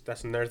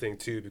another thing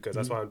too, because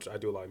that's why I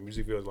do a lot of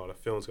music videos, a lot of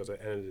films, because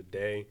at the end of the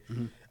day,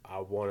 I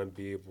want to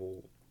be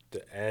able,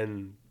 the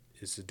end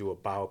is to do a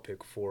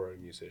biopic for a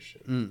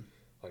musician.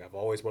 Like, I've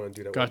always wanted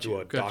to do that. Do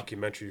a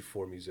documentary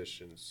for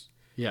musicians.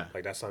 Yeah.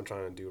 Like, that's what I'm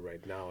trying to do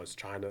right now, is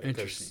trying to,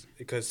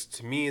 because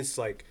to me, it's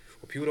like,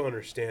 what people don't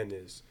understand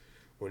is,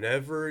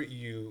 whenever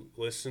you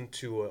listen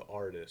to an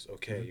artist,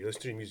 you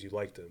listen to their music, you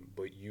like them,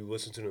 but you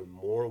listen to them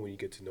more when you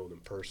get to know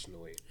them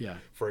personally. Yeah.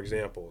 For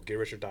example, Get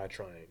Rich or Die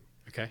Trying.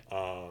 Okay.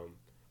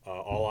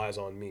 All Eyes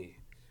on Me.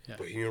 Yeah.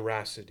 Bohemian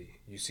Rhapsody.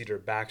 You see their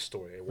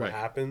backstory, and what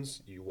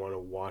happens, you want to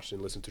watch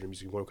and listen to their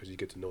music more because you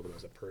get to know them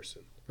as a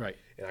person. Right.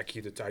 And I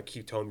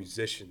keep telling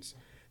musicians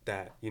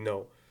that,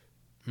 you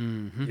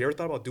ever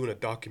thought about doing a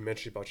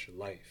documentary about your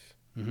life?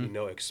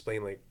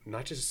 Explain, like,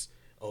 not just,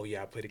 oh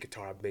yeah, I play the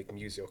guitar, I make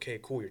music. Okay,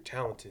 cool, you're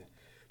talented.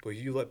 But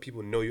if you let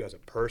people know you as a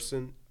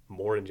person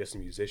more than just a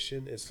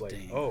musician, it's like,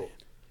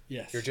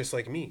 you're just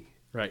like me.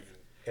 Right.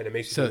 And it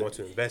makes you want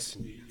to invest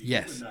in you.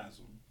 Yes. Humanize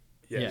them.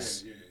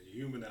 Yes. Yeah,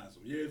 humanize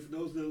them. Yeah, for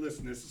those that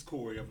listen, this is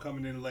Corey. I'm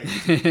coming in late.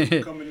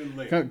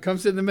 Come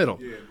sit in the middle.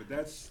 Yeah, but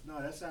that's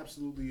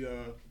absolutely,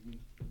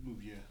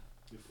 move your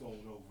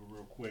phone over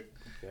real quick.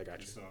 Yeah, I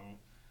got you.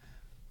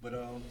 But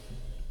let me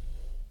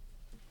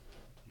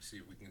see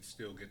if we can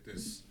still get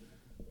this.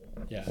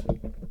 Yeah. Kind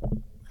of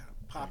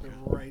popping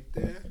right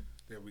there.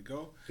 There we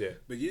go. Yeah.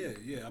 But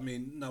I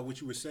mean, no, what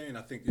you were saying,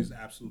 I think is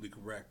absolutely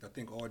correct. I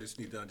think artists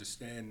need to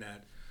understand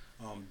that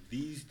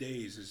these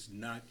days it's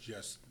not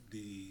just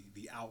the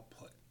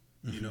output.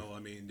 I mean,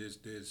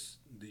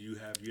 you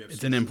have.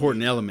 It's an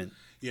important element.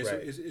 Yeah, so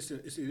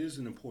it is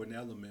an important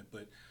element,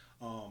 but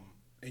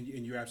and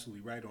you're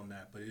absolutely right on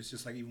that. But it's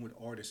just like, even with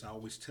artists, I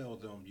always tell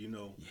them,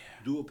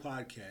 do a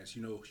podcast.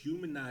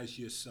 Humanize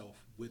yourself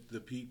with the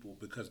people,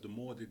 because the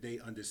more that they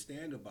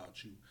understand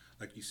about you,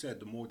 like you said,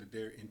 the more that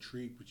they're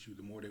intrigued with you,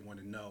 the more they want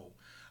to know.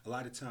 A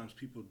lot of times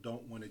people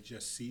don't want to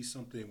just see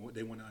something;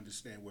 they want to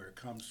understand where it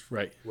comes from.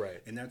 Right,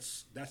 right. And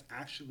that's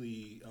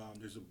actually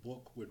there's a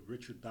book with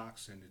Richard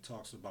Dawson that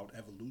talks about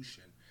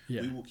evolution.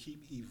 Yeah. We will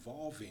keep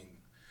evolving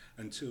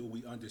until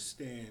we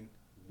understand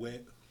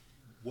what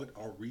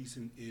our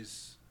reason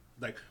is.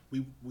 Like,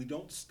 we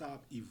don't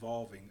stop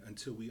evolving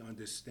until we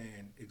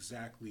understand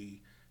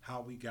exactly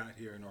how we got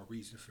here and our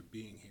reason for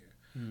being here.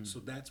 So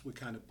that's what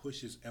kind of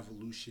pushes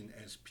evolution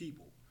as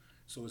people.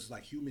 So it's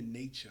like human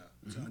nature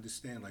to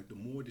understand, like, the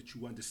more that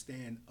you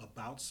understand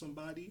about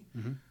somebody,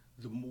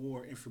 the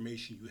more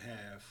information you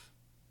have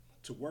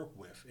to work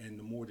with, and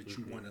the more that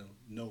you want to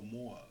know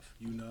more of.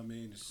 You know what I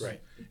mean? It's,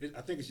 Right.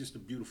 I think it's just a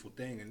beautiful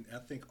thing, and I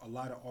think a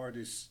lot of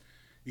artists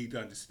need to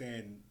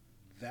understand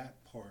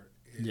that part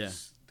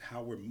is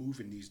how we're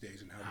moving these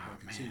days and how we're going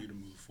to continue to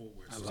move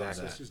forward. I So love that's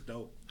that. just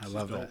dope. I It's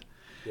love just that. dope.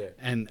 Yeah.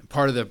 And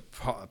part of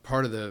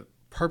the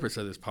purpose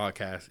of this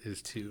podcast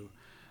is to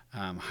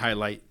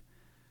highlight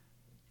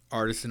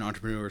artists and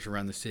entrepreneurs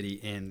around the city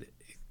and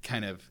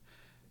kind of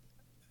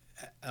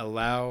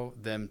allow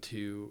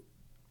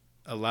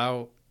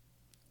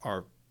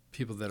our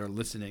people that are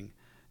listening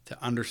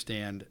to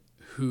understand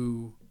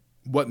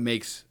what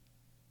makes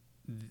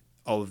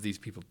all of these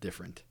people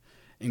different,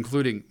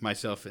 including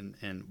myself, and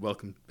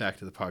welcome back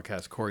to the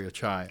podcast, Corey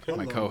Ochai,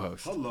 my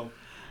co-host. Hello.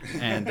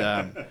 And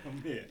I'm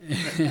here.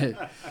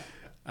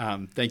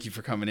 thank you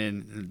for coming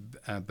in.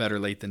 Better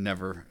late than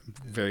never.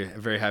 Very,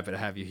 very happy to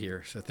have you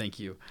here. So thank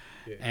you.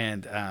 Yeah.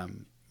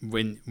 And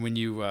when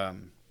you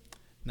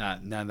now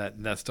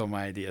that stole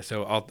my idea.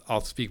 So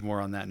I'll speak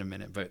more on that in a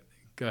minute. But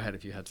go ahead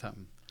if you had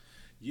something.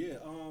 Yeah.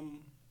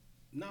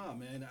 Nah,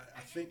 man. I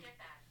think.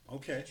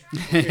 Okay.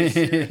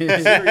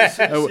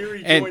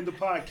 Siri joined the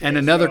podcast. And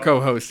another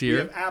co-host We here.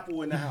 have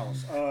Apple in the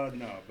house.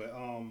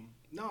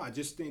 No, I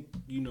just think,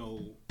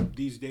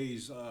 these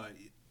days,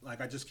 like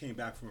I just came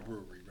back from a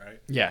brewery, right?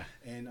 Yeah.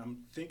 And I'm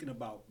thinking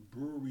about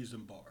breweries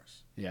and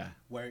bars. Yeah.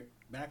 Where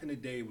back in the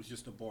day it was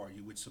just a bar.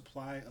 You would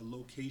supply a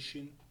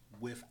location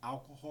with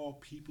alcohol,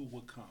 people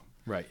would come.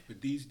 Right. But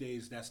these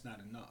days that's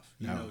not enough.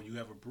 You No. know, you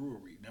have a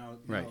brewery. Now,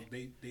 Right.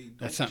 they don't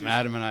That's something just,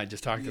 Adam and I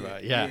just talked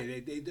about. Yeah.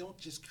 they don't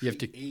just You have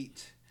to-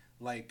 create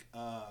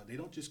they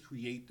don't just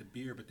create the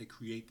beer, but they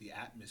create the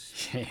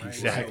atmosphere. Yeah, right?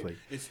 exactly. So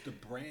it's the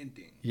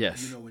branding.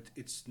 Yes.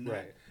 It's not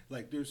Right.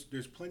 like there's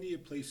plenty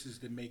of places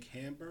that make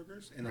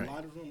hamburgers, and Right. a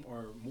lot of them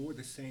are more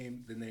the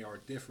same than they are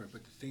different.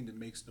 But the thing that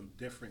makes them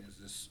different is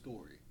the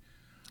story.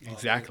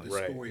 Exactly. The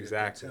Right, story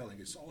exactly. that they're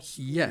telling. It's all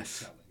storytelling.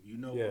 Yes.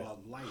 Yeah.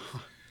 Life.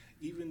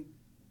 Even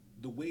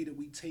the way that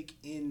we take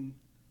in,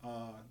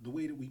 the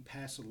way that we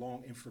pass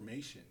along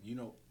information.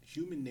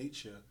 Human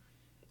nature.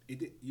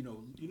 You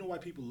know why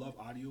people love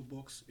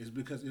audiobooks is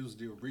because it was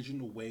the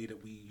original way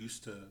that we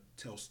used to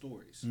tell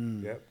stories.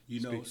 Yep.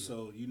 What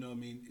Speaking. I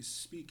mean, it's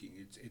speaking.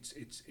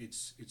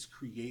 It's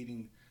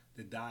creating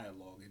the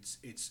dialogue.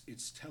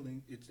 It's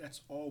telling.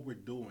 That's all we're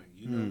doing.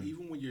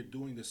 Even when you're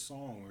doing a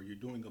song or you're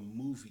doing a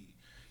movie,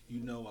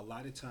 a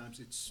lot of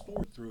times it's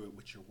stored through it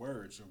with your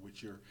words or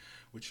with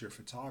your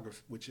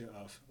photography, with your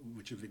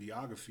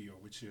videography or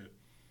with your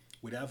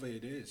whatever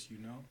it is.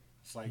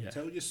 It's like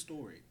tell your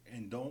story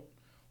and don't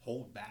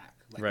hold back.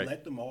 Right.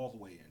 Let them all the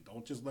way in.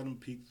 Don't just let them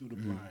peek through the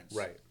blinds.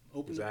 Right.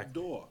 Open Exactly. up the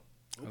door.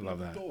 Open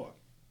love up the that. door.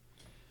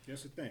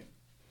 That's the thing.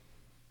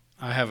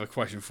 I have a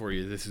question for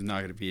you. This is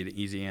not going to be an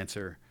easy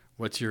answer.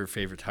 What's your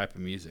favorite type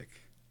of music?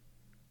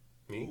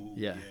 Me? Ooh,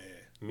 Yeah.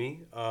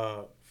 Me?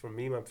 For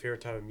me, my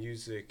favorite type of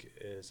music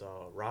is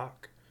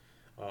rock.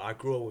 I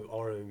grew up with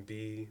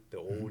R&B, the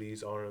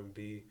oldies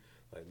R&B,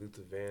 like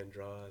Luther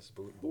Vandross,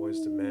 Boyz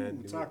II Men,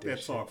 New Talk that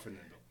Edition. talk,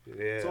 Fernando.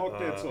 Yeah, Talk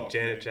that talk,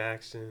 Janet man.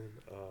 Jackson,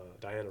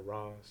 Diana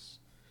Ross.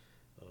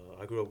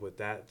 I grew up with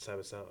that type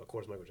of sound. Of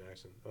course, Michael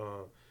Jackson.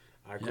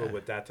 I grew up Yeah.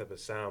 with that type of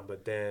sound,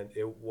 but then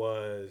it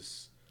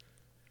was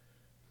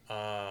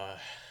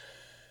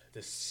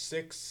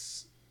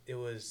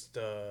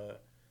the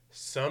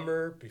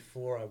summer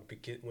before I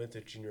went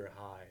to junior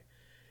high,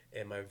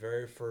 and my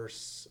very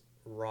first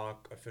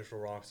official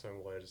rock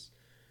song was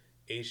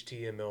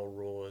HTML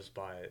Rules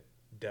by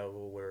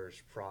Devil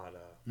Wears Prada,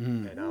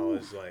 and I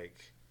was like,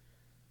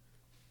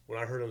 when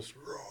I heard them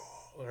scream,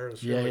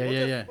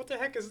 what the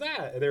heck is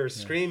that? And they were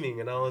screaming,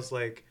 and I was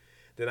like,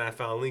 then I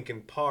found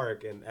Linkin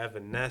Park and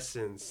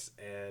Evanescence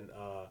and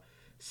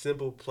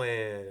Simple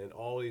Plan and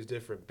all these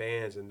different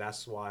bands, and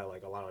that's why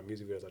like a lot of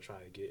music videos I try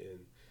to get in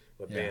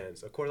with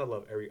bands. Of course, I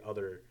love every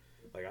other.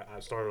 Like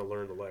I'm starting to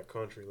learn to like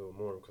country a little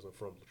more because I'm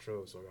from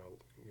Latrobe, so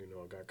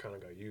I kind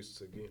of got used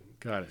to getting.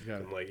 Got it.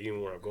 And like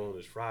even when I go on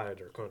this Friday,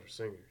 they're country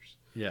singers.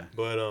 Yeah.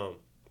 But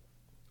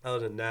other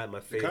than that, my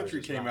The favorite. country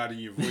is came rock. out of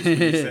your voice when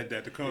you said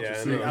that. The country Yeah,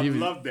 I sing. know. I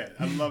love that.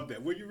 I love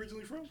that. Where you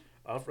originally from?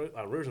 I'm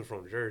originally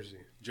from Jersey.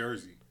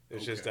 Jersey.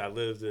 It's Okay. just that I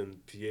lived in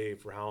PA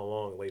for how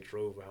long,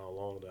 Latrobe for how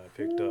long that I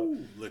picked Ooh,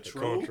 up the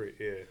Latrobe? country.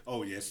 Yeah.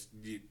 Oh yes,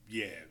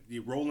 the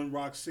Rolling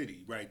Rock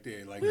City right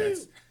there. Like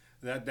that's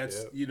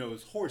Yep.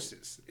 it's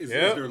horses. Is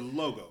Yep. their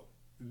logo.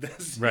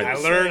 That's Right. I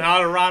learned how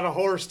to ride a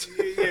horse too.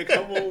 Yeah,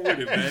 come on with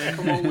it, man.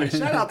 Come on with it.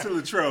 Shout out to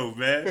Latrobe,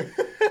 man.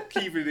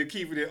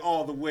 keeping it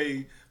all the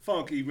way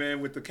funky,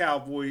 man, with the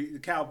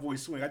cowboy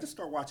swing. I just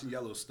started watching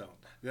Yellowstone.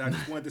 I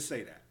just wanted to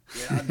say that.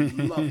 Yeah,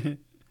 I love it.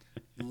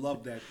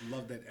 Love that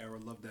era.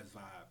 Love that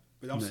vibe.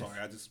 But I'm sorry,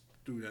 I just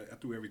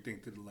threw everything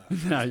to the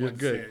left. Nah, you're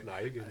good.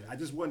 You're good. I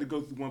just wanted to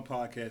go through one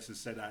podcast and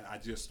said I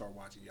just started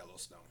watching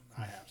Yellowstone.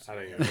 I have. I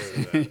didn't even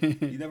heard of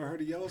that. You never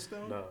heard of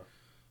Yellowstone? No.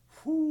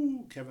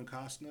 Whoo, Kevin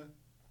Costner.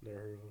 Never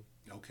heard of it.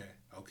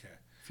 Okay.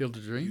 Field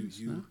of Dreams?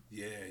 You, No?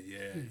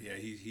 yeah.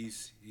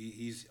 He's.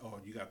 Oh,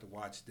 you got to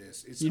watch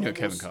this. It's You know almost,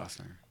 Kevin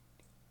Costner.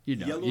 You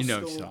know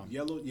Yellowstone, some.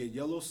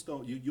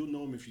 Yellowstone. You'll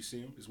know him if you see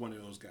him. Is one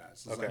of those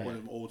guys. It's Okay. like one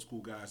of them old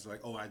school guys. Like,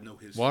 oh, I know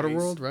his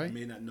Waterworld, face. right? I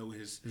may not know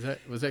his.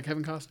 Was that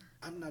Kevin Costner?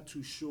 I'm not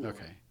too sure.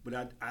 Okay.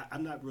 But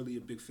I'm not really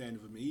a big fan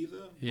of him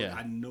either. Yeah. But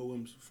I know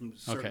him from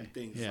certain Okay,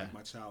 things, yeah. like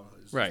my childhood.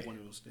 It's Right. one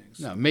of those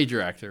things. No,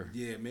 major actor.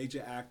 Yeah,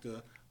 major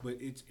actor. But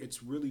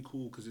it's really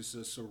cool because it's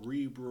a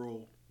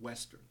cerebral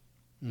western.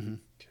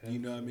 Mm-hmm. You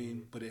know what I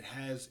mean? But it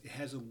has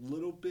a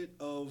little bit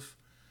of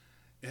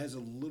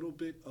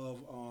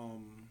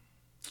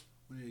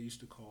what do they used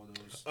to call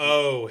those?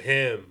 Oh,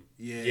 him.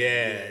 Yeah.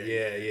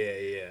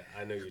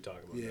 I know you're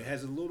talking about. Yeah, it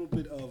has a little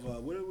bit of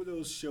what were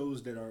those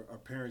shows that our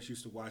parents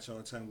used to watch all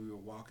the time? We were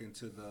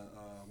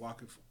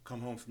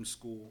come home from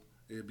school.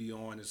 It'd be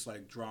on. It's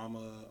like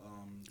drama.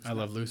 I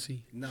Love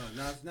Lucy. No,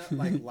 not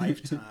like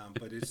Lifetime,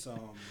 but it's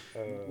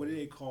what do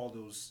they call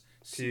those?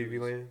 TV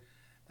Land.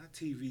 Not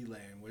TV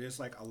Land, where there's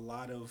like a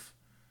lot of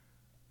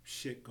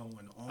shit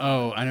going on.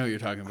 Oh, I know what you're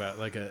talking about,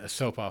 like a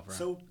soap opera.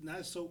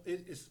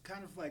 It's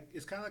kind of like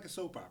a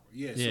soap opera.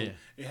 Yeah. Yeah. So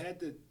it had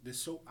the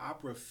soap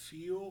opera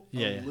feel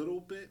Yeah. a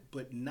little bit,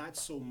 but not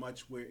so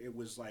much where it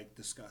was like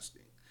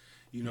disgusting.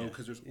 You know, Yeah.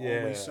 because there's Yeah.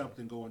 always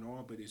something going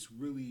on, but it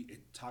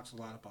talks a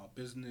lot about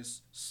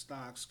business,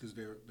 stocks, because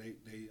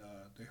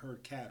they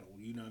herd cattle.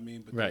 You know what I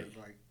mean? But Right.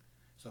 they're like,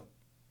 so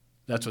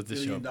That's what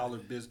this show. $1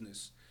 billion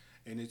business.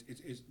 And it's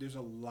there's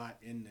a lot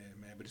in there,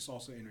 man, but it's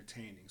also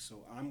entertaining.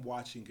 So I'm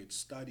watching it,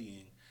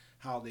 studying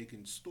how they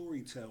can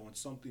storytell on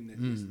something that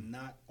is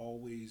not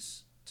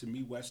always, to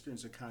me,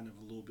 Westerns are kind of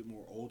a little bit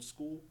more old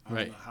school. I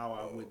don't know how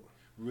I would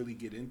really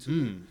get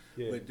into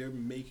it, but they're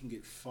making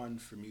it fun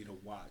for me to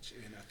watch.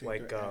 And I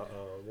think Like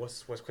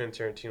what's Quentin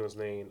Tarantino's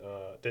name?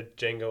 The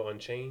Django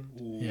Unchained.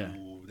 ooh, Yeah.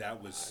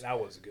 that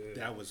was good.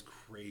 That was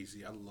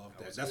crazy. I love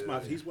that. was That's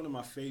good. he's one of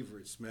my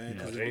favorites, man.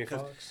 Yeah. Jamie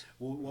Foxx?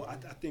 I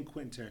think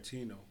Quentin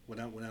Tarantino. When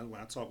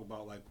I talk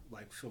about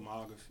like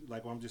filmography,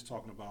 like when I'm just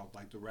talking about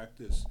like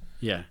directors,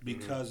 Yeah.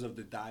 because of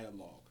the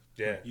dialogue.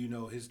 Yeah. You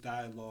know, his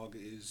dialogue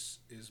is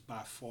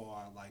by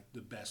far like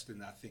the best in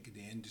the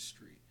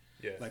industry.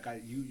 Yeah. Like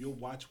you'll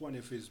watch one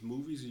if it's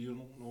movies and you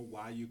don't know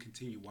why you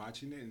continue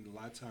watching it, and a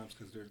lot of times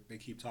because they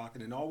keep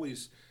talking, and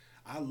always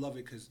I love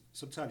it because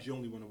sometimes you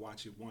only want to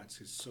watch it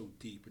once. It's so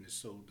deep and it's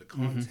so the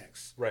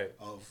context Right.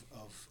 of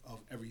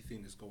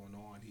everything that's going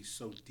on. He's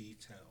so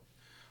detailed.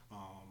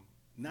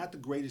 Not the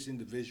greatest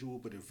individual,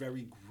 but a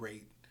very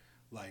great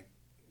like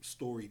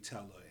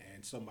storyteller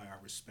and somebody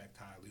I respect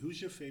highly. Who's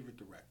your favorite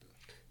director?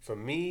 For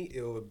me,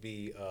 it would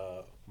be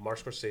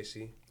Martin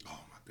Scorsese, Oh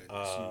my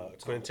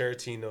goodness, Quentin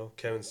Tarantino,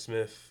 Kevin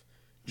Smith,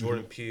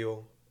 Jordan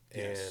Peele,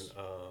 Yes.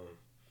 and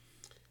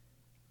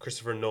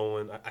Christopher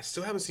Nolan. I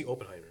still haven't seen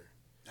Oppenheimer.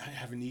 I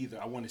haven't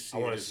either. I want to see I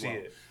it wanna as see well.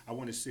 it. I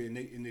want to see it,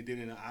 and they did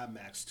it in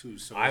IMAX too.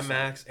 So it's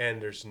IMAX,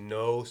 and there's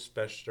no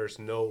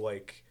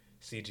like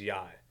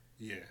CGI.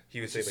 yeah. He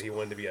would Which say is that he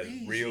wanted to be as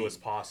crazy. real as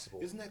possible.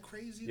 Isn't that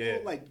crazy? Yeah.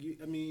 Though? Like,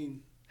 I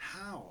mean,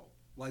 how?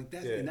 Like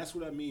that, Yeah. and that's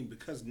what I mean.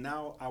 Because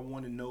now I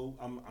want to know.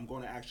 I'm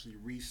going to actually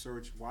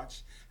research,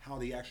 watch how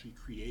they actually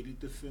created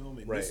the film,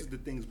 and Right. this is the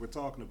things we're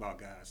talking about,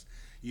 guys.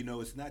 You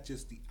know, it's not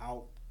just the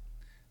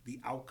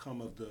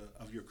outcome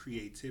of your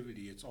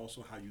creativity. It's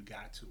also how you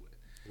got to it.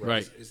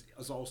 Right.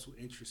 It's also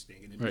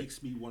interesting, and it Right.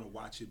 makes me want to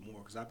watch it more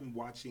because I've been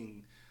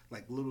watching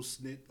like little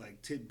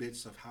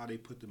tidbits of how they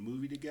put the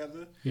movie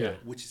together. Yeah.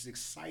 Which is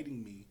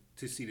exciting me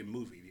to see the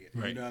movie.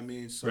 You Right. know what I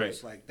mean? So Right.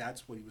 it's like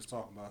that's what he was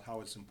talking about.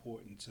 How it's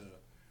important to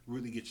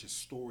really get your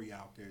story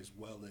out there as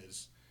well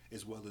as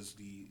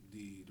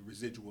the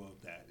residual of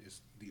that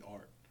is the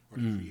art or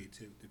the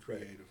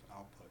creative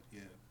output.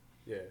 Yeah.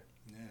 Yeah.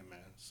 Yeah, man.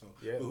 So,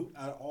 Yeah. but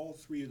out of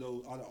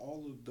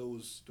all of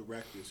those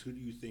directors, who do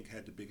you think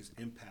had the biggest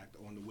impact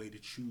on the way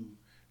that you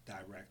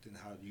direct and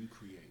how you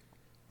create?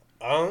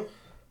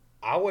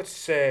 I would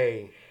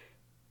say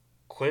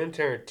Quentin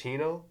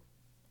Tarantino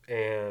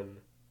and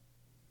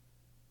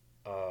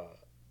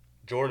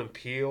Jordan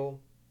Peele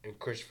and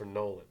Christopher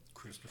Nolan.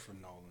 Christopher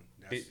Nolan.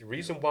 The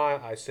reason why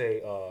I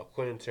say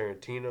Quentin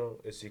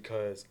Tarantino is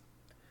because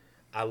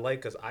I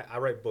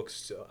write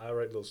books too. I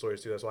write little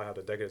stories too. That's why I have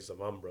the Decades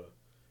of Umbra.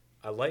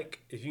 I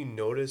like, if you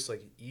notice,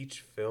 like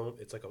each film,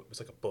 it's like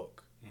a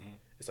book.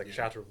 It's like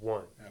chapter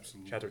 1,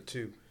 Absolutely. chapter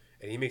 2,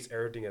 and he makes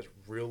everything as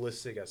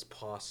realistic as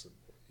possible.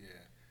 Yeah.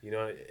 You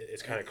know,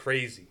 it's kind of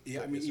crazy. Yeah,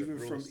 I but mean, it's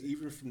realistic.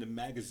 even from the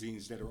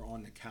magazines that are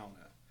on the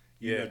counter.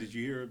 Yeah. You know, did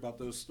you hear about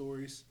those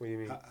stories? What do you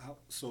mean?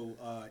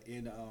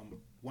 In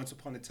Once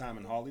Upon a Time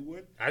in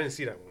Hollywood. I didn't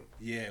see that one.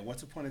 Yeah,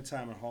 Once Upon a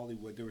Time in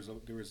Hollywood, there was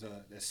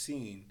a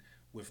scene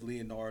with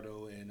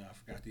Leonardo and I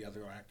forgot the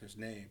other actor's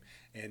name,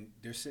 and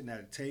they're sitting at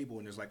a table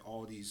and there's like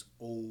all these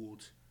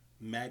old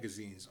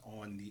magazines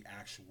on the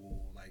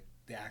actual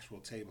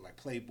table, like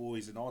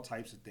Playboys and all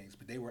types of things,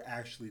 but they were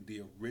actually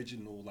the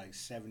original like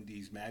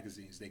 70s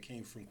magazines. They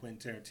came from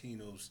Quentin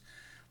Tarantino's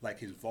like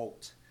his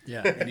vault.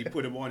 Yeah. And he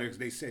put them on there because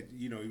they said,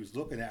 he was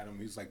looking at them.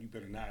 He was like, you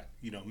better not,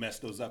 mess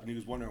those up. And he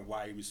was wondering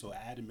why he was so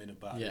adamant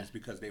about it. Yeah. It's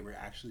because they were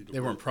actually They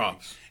weren't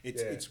props.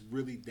 It's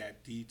really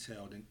that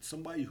detailed. And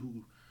somebody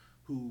who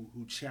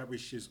who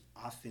cherishes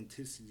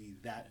authenticity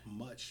that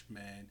much,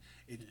 man.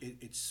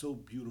 It's so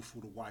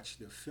beautiful to watch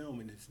the film,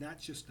 and it's not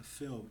just the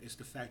film; it's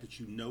the fact that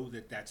you know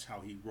that that's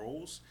how he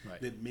rolls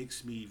that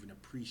makes me even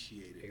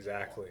appreciate it.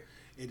 Exactly.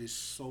 It is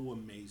so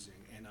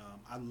amazing, and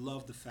I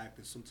love the fact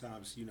that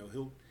sometimes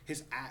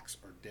his acts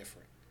are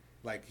different.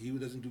 Like he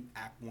doesn't do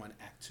Act 1,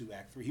 Act 2,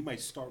 Act 3. He might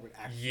start with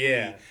Act 3,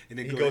 and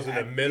then he goes to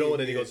the middle, and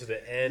then he goes to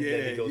the end, and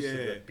then he goes to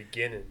the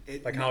beginning,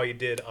 like how he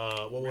did.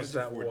 What was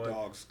that one?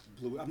 Dogs,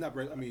 Blue. I'm not.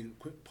 I mean,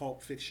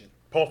 Pulp Fiction.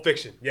 Pulp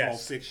Fiction,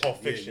 yes.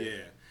 Pulp Fiction. Yeah.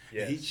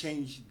 Yes. He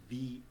changed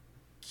the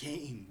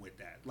game with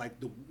that. Like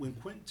when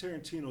Quentin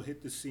Tarantino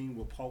hit the scene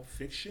with Pulp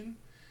Fiction,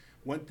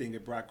 one thing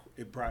it brought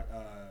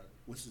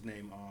what's his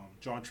name,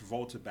 John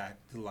Travolta back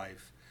to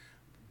life.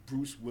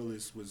 Bruce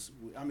Willis was.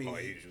 I mean,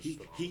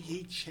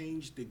 he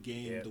changed the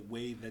game, the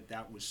way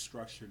that was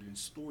structured in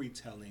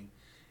storytelling,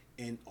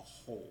 in a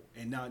whole.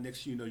 And now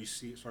next you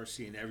start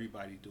seeing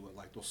everybody do it.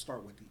 Like they'll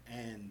start with the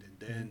end and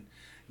then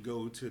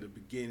go to the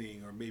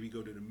beginning, or maybe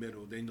go to the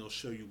middle. Then they'll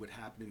show you what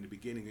happened in the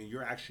beginning, and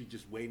you're actually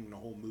just waiting the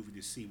whole movie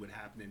to see what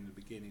happened in the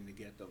beginning to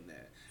get them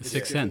there. It's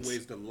Sixth different Sense.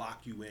 ways to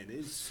lock you in.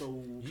 It's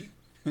so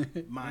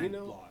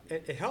mind-blowing.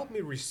 It helped me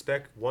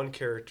respect one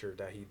character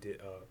that he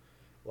did.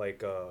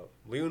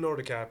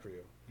 Leonardo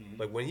DiCaprio. Mm-hmm.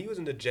 Like when he was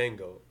in the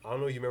Django, I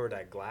don't know if you remember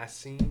that glass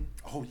scene.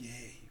 Oh yeah,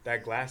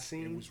 that glass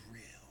scene. It was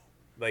real.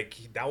 Like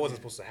that wasn't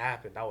supposed to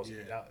happen. That was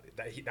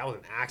that was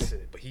an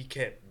accident. But he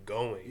kept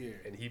going,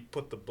 and he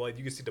put the blood.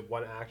 You can see the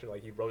one actor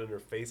like he rubbed it in her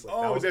face.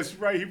 Like, that's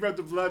right. He rubbed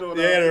the blood on.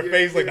 Her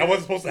face. Like that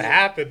wasn't supposed to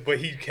happen, but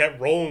he kept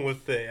rolling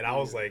with it. And I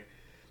was like,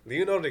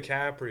 Leonardo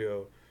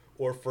DiCaprio,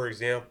 or for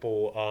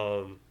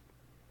example,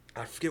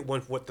 I forget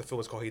what the film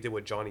was called. He did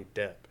with Johnny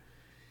Depp.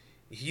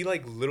 He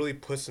like literally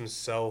puts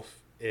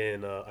himself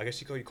in I guess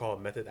you call it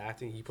method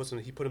acting. He put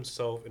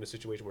himself in a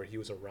situation where he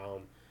was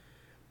around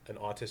an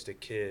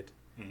autistic kid,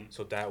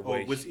 so that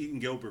way. Was Eaton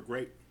Gilbert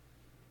great?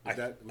 Was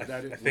that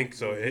it? I think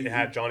so. It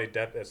had Johnny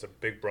Depp as a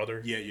big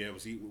brother. Yeah. It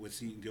was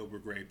Eaton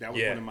Gilbert great? That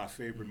was one of my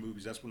favorite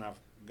movies. That's when I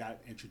got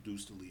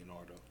introduced to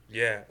Leonardo.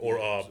 Yeah,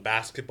 or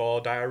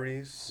Basketball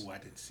Diaries. Oh, I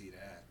didn't see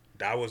that.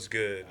 That was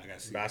good.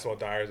 Basketball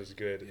Diaries is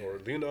good. Yeah. Or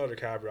Leonardo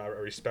DiCaprio, I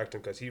respect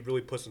him because he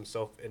really puts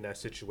himself in that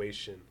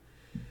situation.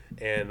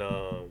 And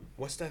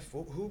what's that?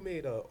 Who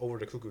made Over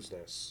the Cuckoo's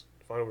Nest?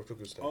 Find Over the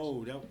Cuckoo's Nest.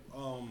 Oh, that.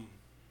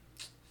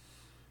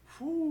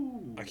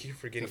 I keep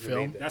forgetting the who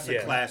film? made that. That's a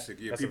classic.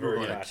 Yeah, that's people are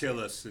going to classic. kill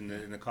us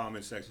in the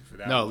comment section for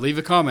that. No, one. leave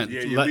a comment.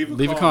 Yeah,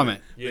 leave a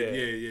comment.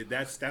 Yeah.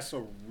 That's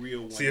a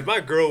real one. See, if my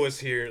girl was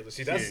here,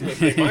 that's the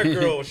thing. My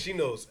girl, she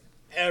knows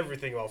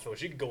everything about film.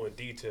 She can go in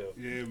detail.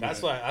 Yeah,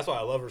 that's why I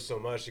love her so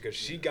much, because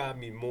she got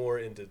me more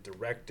into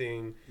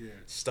directing,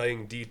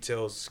 studying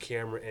details,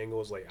 camera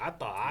angles. Like I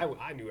thought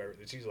I knew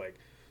everything. She's like,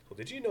 well,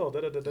 did you know?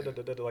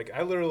 Like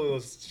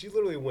she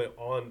literally went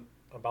on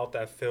about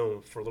that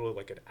film for literally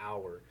like an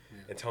hour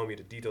and telling me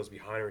the details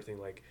behind everything.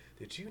 Like,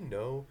 did you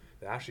know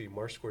that actually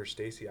Martin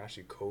Scorsese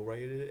actually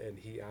co-wrote it, and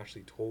he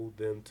actually told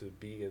them to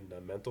be in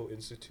a mental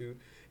institute,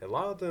 and a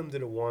lot of them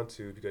didn't want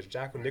to because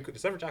except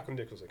for Jack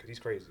Nicholson, because he's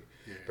crazy.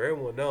 But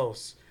everyone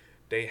else,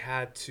 they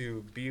had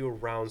to be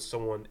around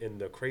someone in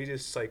the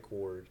craziest psych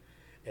ward,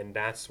 and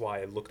that's why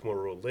it looked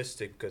more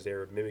realistic, because they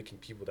were mimicking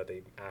people that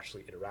they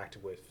actually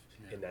interacted with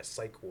in that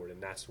psych ward,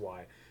 and that's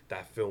why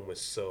that film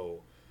was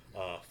so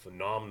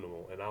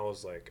phenomenal. And I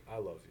was like, I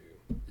love you.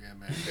 Yeah,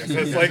 man.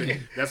 It's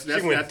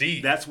like she went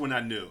deep. That's when I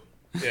knew.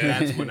 Yeah.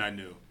 That's when I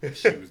knew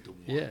she was the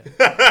one. Yeah.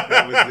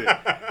 That was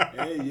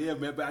it. Yeah,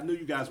 man. But I knew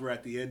you guys were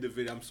at the end of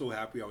it. I'm so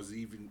happy I was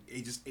even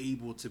just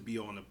able to be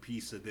on a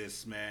piece of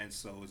this, man.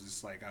 So it's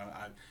just like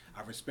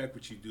I respect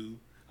what you do,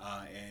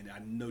 and I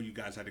know you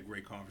guys had a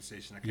great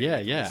conversation. I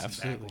can't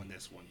absolutely. back on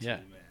this one too,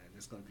 man.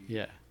 It's gonna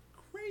be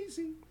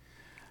crazy.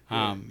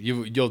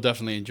 You'll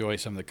definitely enjoy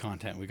some of the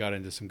content. We got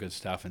into some good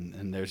stuff,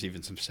 and there's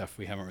even some stuff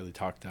we haven't really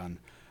talked on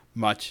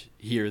much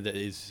here that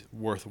is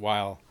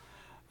worthwhile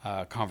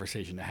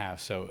conversation to have.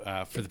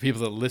 So for the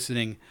people that are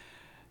listening,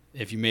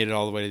 if you made it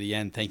all the way to the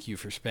end, thank you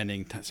for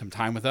spending some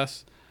time with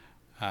us.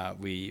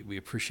 We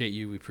appreciate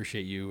you. We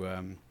appreciate you.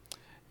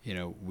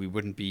 We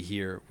wouldn't be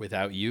here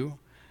without you,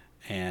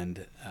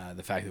 and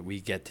the fact that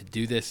we get to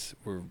do this,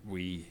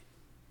 we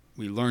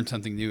learn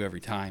something new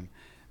every time.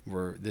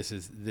 This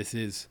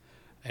is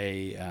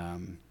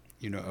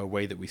a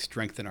way that we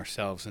strengthen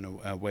ourselves,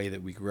 and a way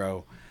that we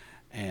grow,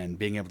 and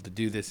being able to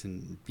do this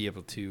and be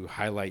able to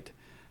highlight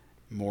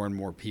more and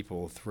more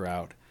people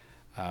throughout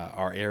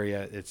our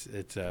area.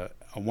 It's a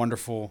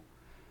wonderful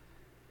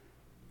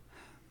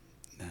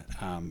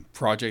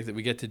project that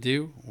we get to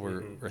do.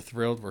 We're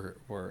thrilled.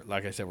 We're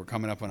like I said, we're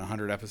coming up on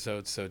 100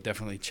 episodes, so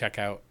definitely check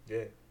out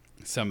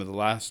some of the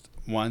last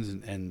ones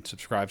and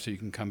subscribe so you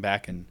can come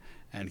back and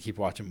keep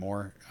watching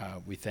more.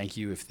 We thank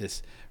you. If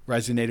this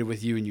resonated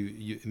with you and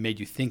you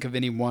made you think of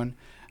anyone,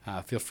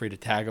 feel free to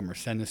tag them or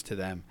send this to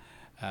them.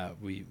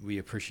 We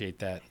appreciate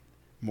that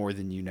more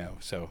than you know.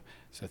 So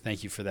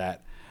thank you for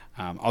that.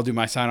 I'll do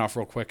my sign off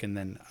real quick, and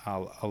then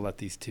I'll let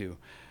these two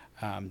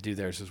do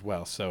theirs as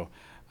well. So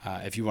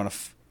if you want to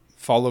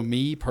follow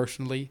me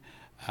personally,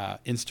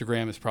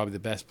 Instagram is probably the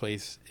best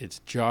place. It's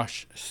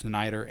Josh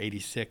Snyder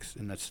 86,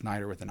 and that's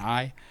Snyder with an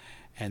I.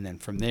 And then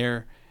from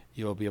there,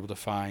 you'll be able to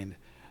find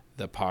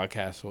the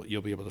podcast.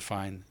 You'll be able to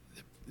find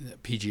the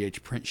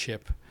PGH Print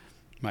Ship,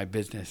 my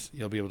business.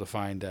 You'll be able to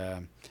find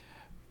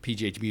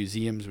PGH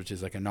Museums, which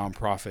is like a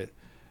nonprofit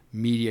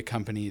media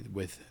company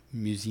with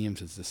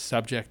museums as the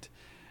subject.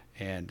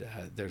 And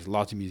there's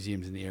lots of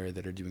museums in the area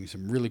that are doing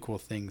some really cool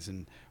things.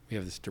 And we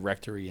have this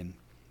directory and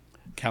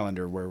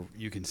calendar where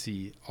you can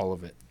see all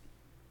of it.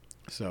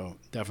 So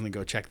definitely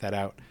go check that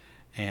out.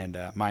 And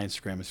my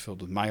Instagram is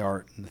filled with my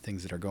art and the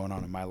things that are going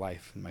on in my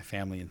life and my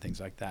family and things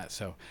like that.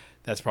 So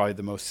that's probably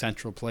the most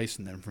central place.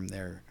 And then from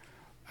there,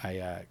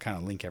 I kind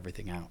of link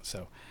everything out.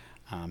 So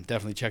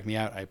definitely check me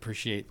out. I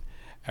appreciate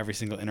every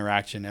single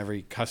interaction,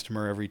 every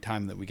customer, every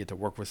time that we get to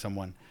work with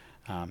someone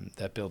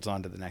that builds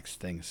on to the next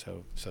thing.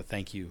 So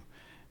thank you.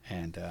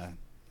 And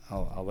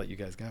I'll let you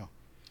guys go.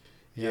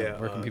 Yeah.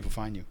 Where can people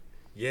find you?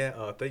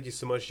 Yeah. Thank you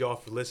so much, y'all,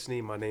 for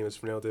listening. My name is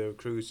Fernando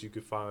Cruz. You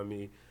can find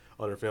me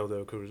under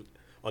Fernando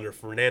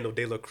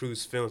de la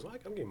Cruz Films.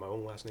 I'm getting my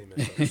own last name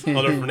messed up.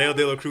 Under Fernando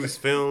de la Cruz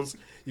Films.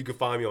 You can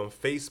find me on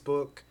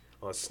Facebook,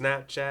 on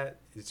Snapchat.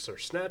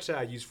 Snapchat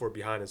I use for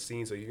behind the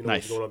scenes, so you can know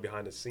what's going on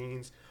behind the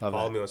scenes.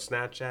 Follow me on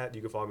Snapchat.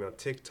 You can follow me on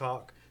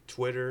TikTok,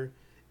 Twitter,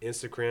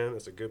 Instagram.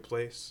 That's a good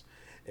place.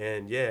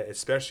 And yeah,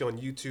 especially on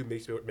YouTube,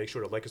 make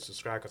sure to like and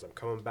subscribe because I'm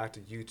coming back to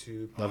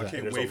YouTube. I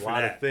can't wait for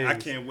that. I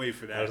can't wait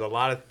for that. There's a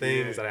lot of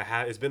things that I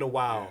have. It's been a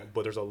while,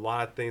 but there's a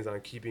lot of things I'm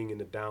keeping in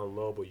the down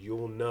low. But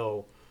you'll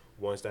know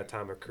once that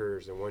time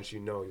occurs, and once you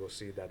know, you'll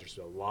see that there's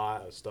a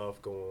lot of stuff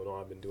going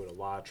on. I've been doing a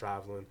lot of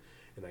traveling,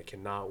 and I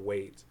cannot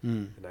wait.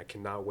 And I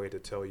cannot wait to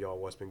tell y'all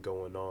what's been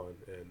going on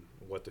and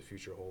what the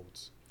future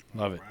holds.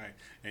 Love it. Right.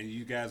 And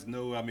you guys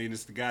know, I mean,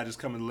 it's the guy that's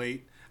coming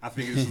late. I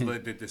think it's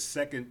like the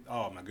second,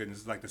 oh my goodness,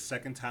 it's like the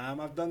second time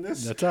I've done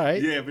this. That's all right.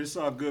 Yeah, but it's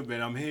all good,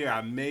 man. I'm here.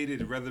 I made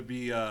it. Rather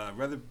be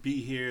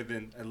here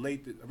than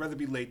late. Rather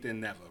be late than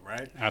never,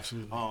 right?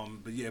 Absolutely.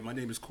 But yeah, my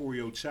name is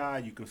Corey Chai.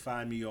 You can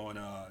find me on,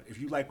 if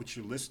you like what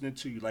you're listening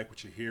to, you like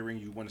what you're hearing,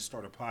 you want to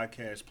start a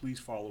podcast, please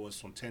follow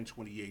us on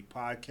 1028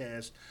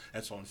 Podcast.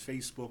 That's on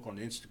Facebook, on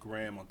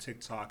Instagram, on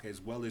TikTok,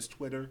 as well as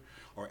Twitter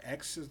or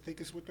X, I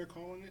think is what they're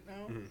calling it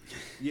now.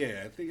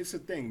 Yeah, I think it's a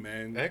thing,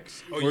 man.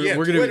 X? Oh, We're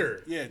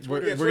Twitter.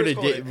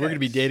 We're gonna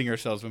be dating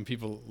ourselves when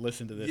people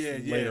listen to this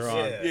later on.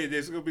 Yeah,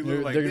 there's gonna be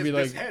like they're this. Gonna be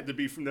this had to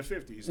be from the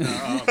 50s.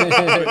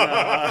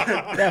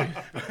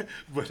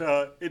 But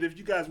and if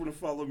you guys want to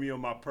follow me on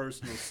my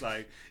personal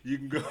site, you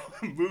can go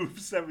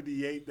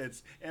Move78.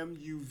 That's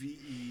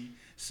MUVE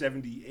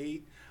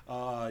 78.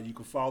 You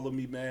can follow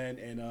me, man,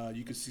 and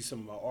you can see some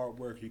of my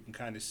artwork. You can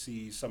kind of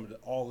see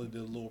all of the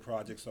little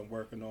projects I'm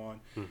working on.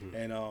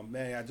 And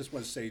man, I just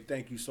want to say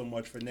thank you so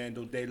much,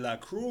 Fernando de la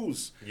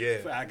Cruz. Yeah,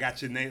 I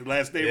got your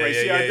last name right.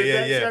 See, I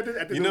did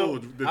that. I did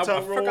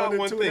I forgot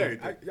one thing.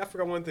 I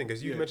forgot one thing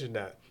because you mentioned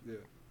that. Yeah.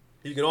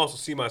 You can also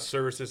see my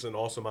services and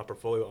also my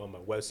portfolio on my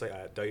website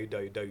at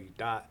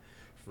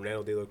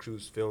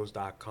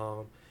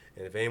www.fernandodelacruzfilms.com.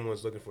 And if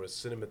anyone's looking for a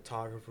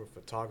cinematographer,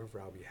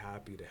 photographer, I'll be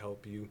happy to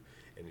help you.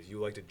 And if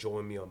you'd like to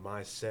join me on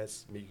my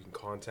sets, you can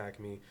contact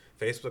me.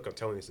 Facebook, I'm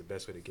telling you, is the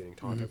best way to get in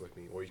contact with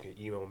me. Or you can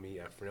email me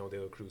at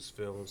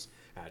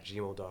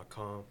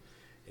fernandodelacruzfilms@gmail.com.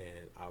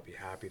 And I'll be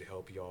happy to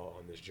help y'all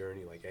on this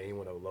journey. Like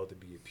anyone, I would love to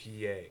be a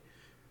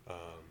PA,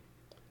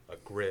 a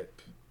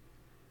grip,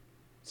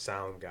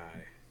 sound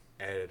guy,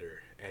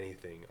 editor,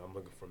 anything. I'm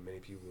looking for many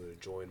people to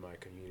join my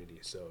community.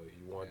 So if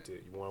you want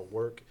to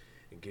work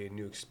and get a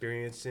new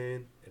experience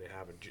in and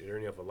have a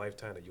journey of a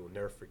lifetime that you'll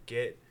never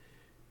forget,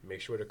 make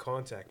sure to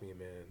contact me,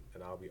 man,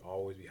 and I'll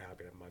always be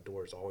happy. My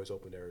door is always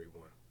open to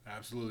everyone.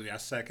 Absolutely. I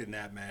second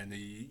that, man.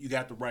 You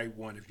got the right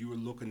one. If you were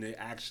looking to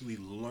actually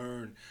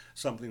learn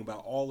something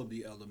about all of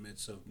the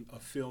elements of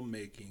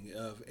filmmaking,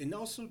 and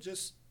also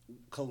just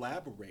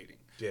collaborating.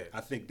 Yeah.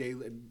 I think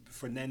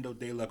Fernando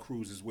de la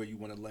Cruz is where you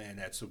want to land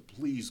at. So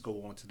please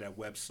go on to that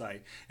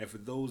website. And for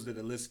those that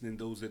are listening,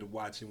 those that are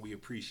watching, we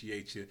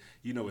appreciate you.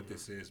 You know what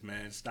this is,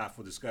 man. Stop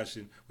for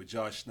discussion with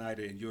Josh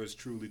Snyder and yours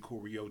truly,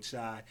 Corey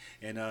Chai.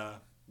 And,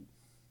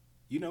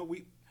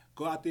 we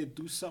go out there and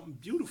do something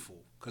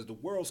beautiful because the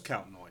world's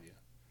counting on you.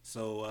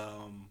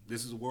 So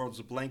this is the world's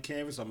a blank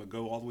canvas. I'm going to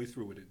go all the way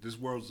through with it. This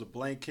world's a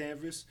blank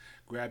canvas.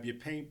 Grab your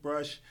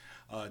paintbrush,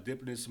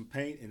 dip it in some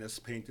paint, and let's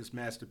paint this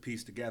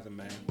masterpiece together,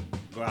 man.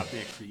 Go out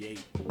there and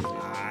create. All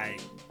right.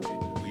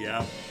 We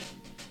out.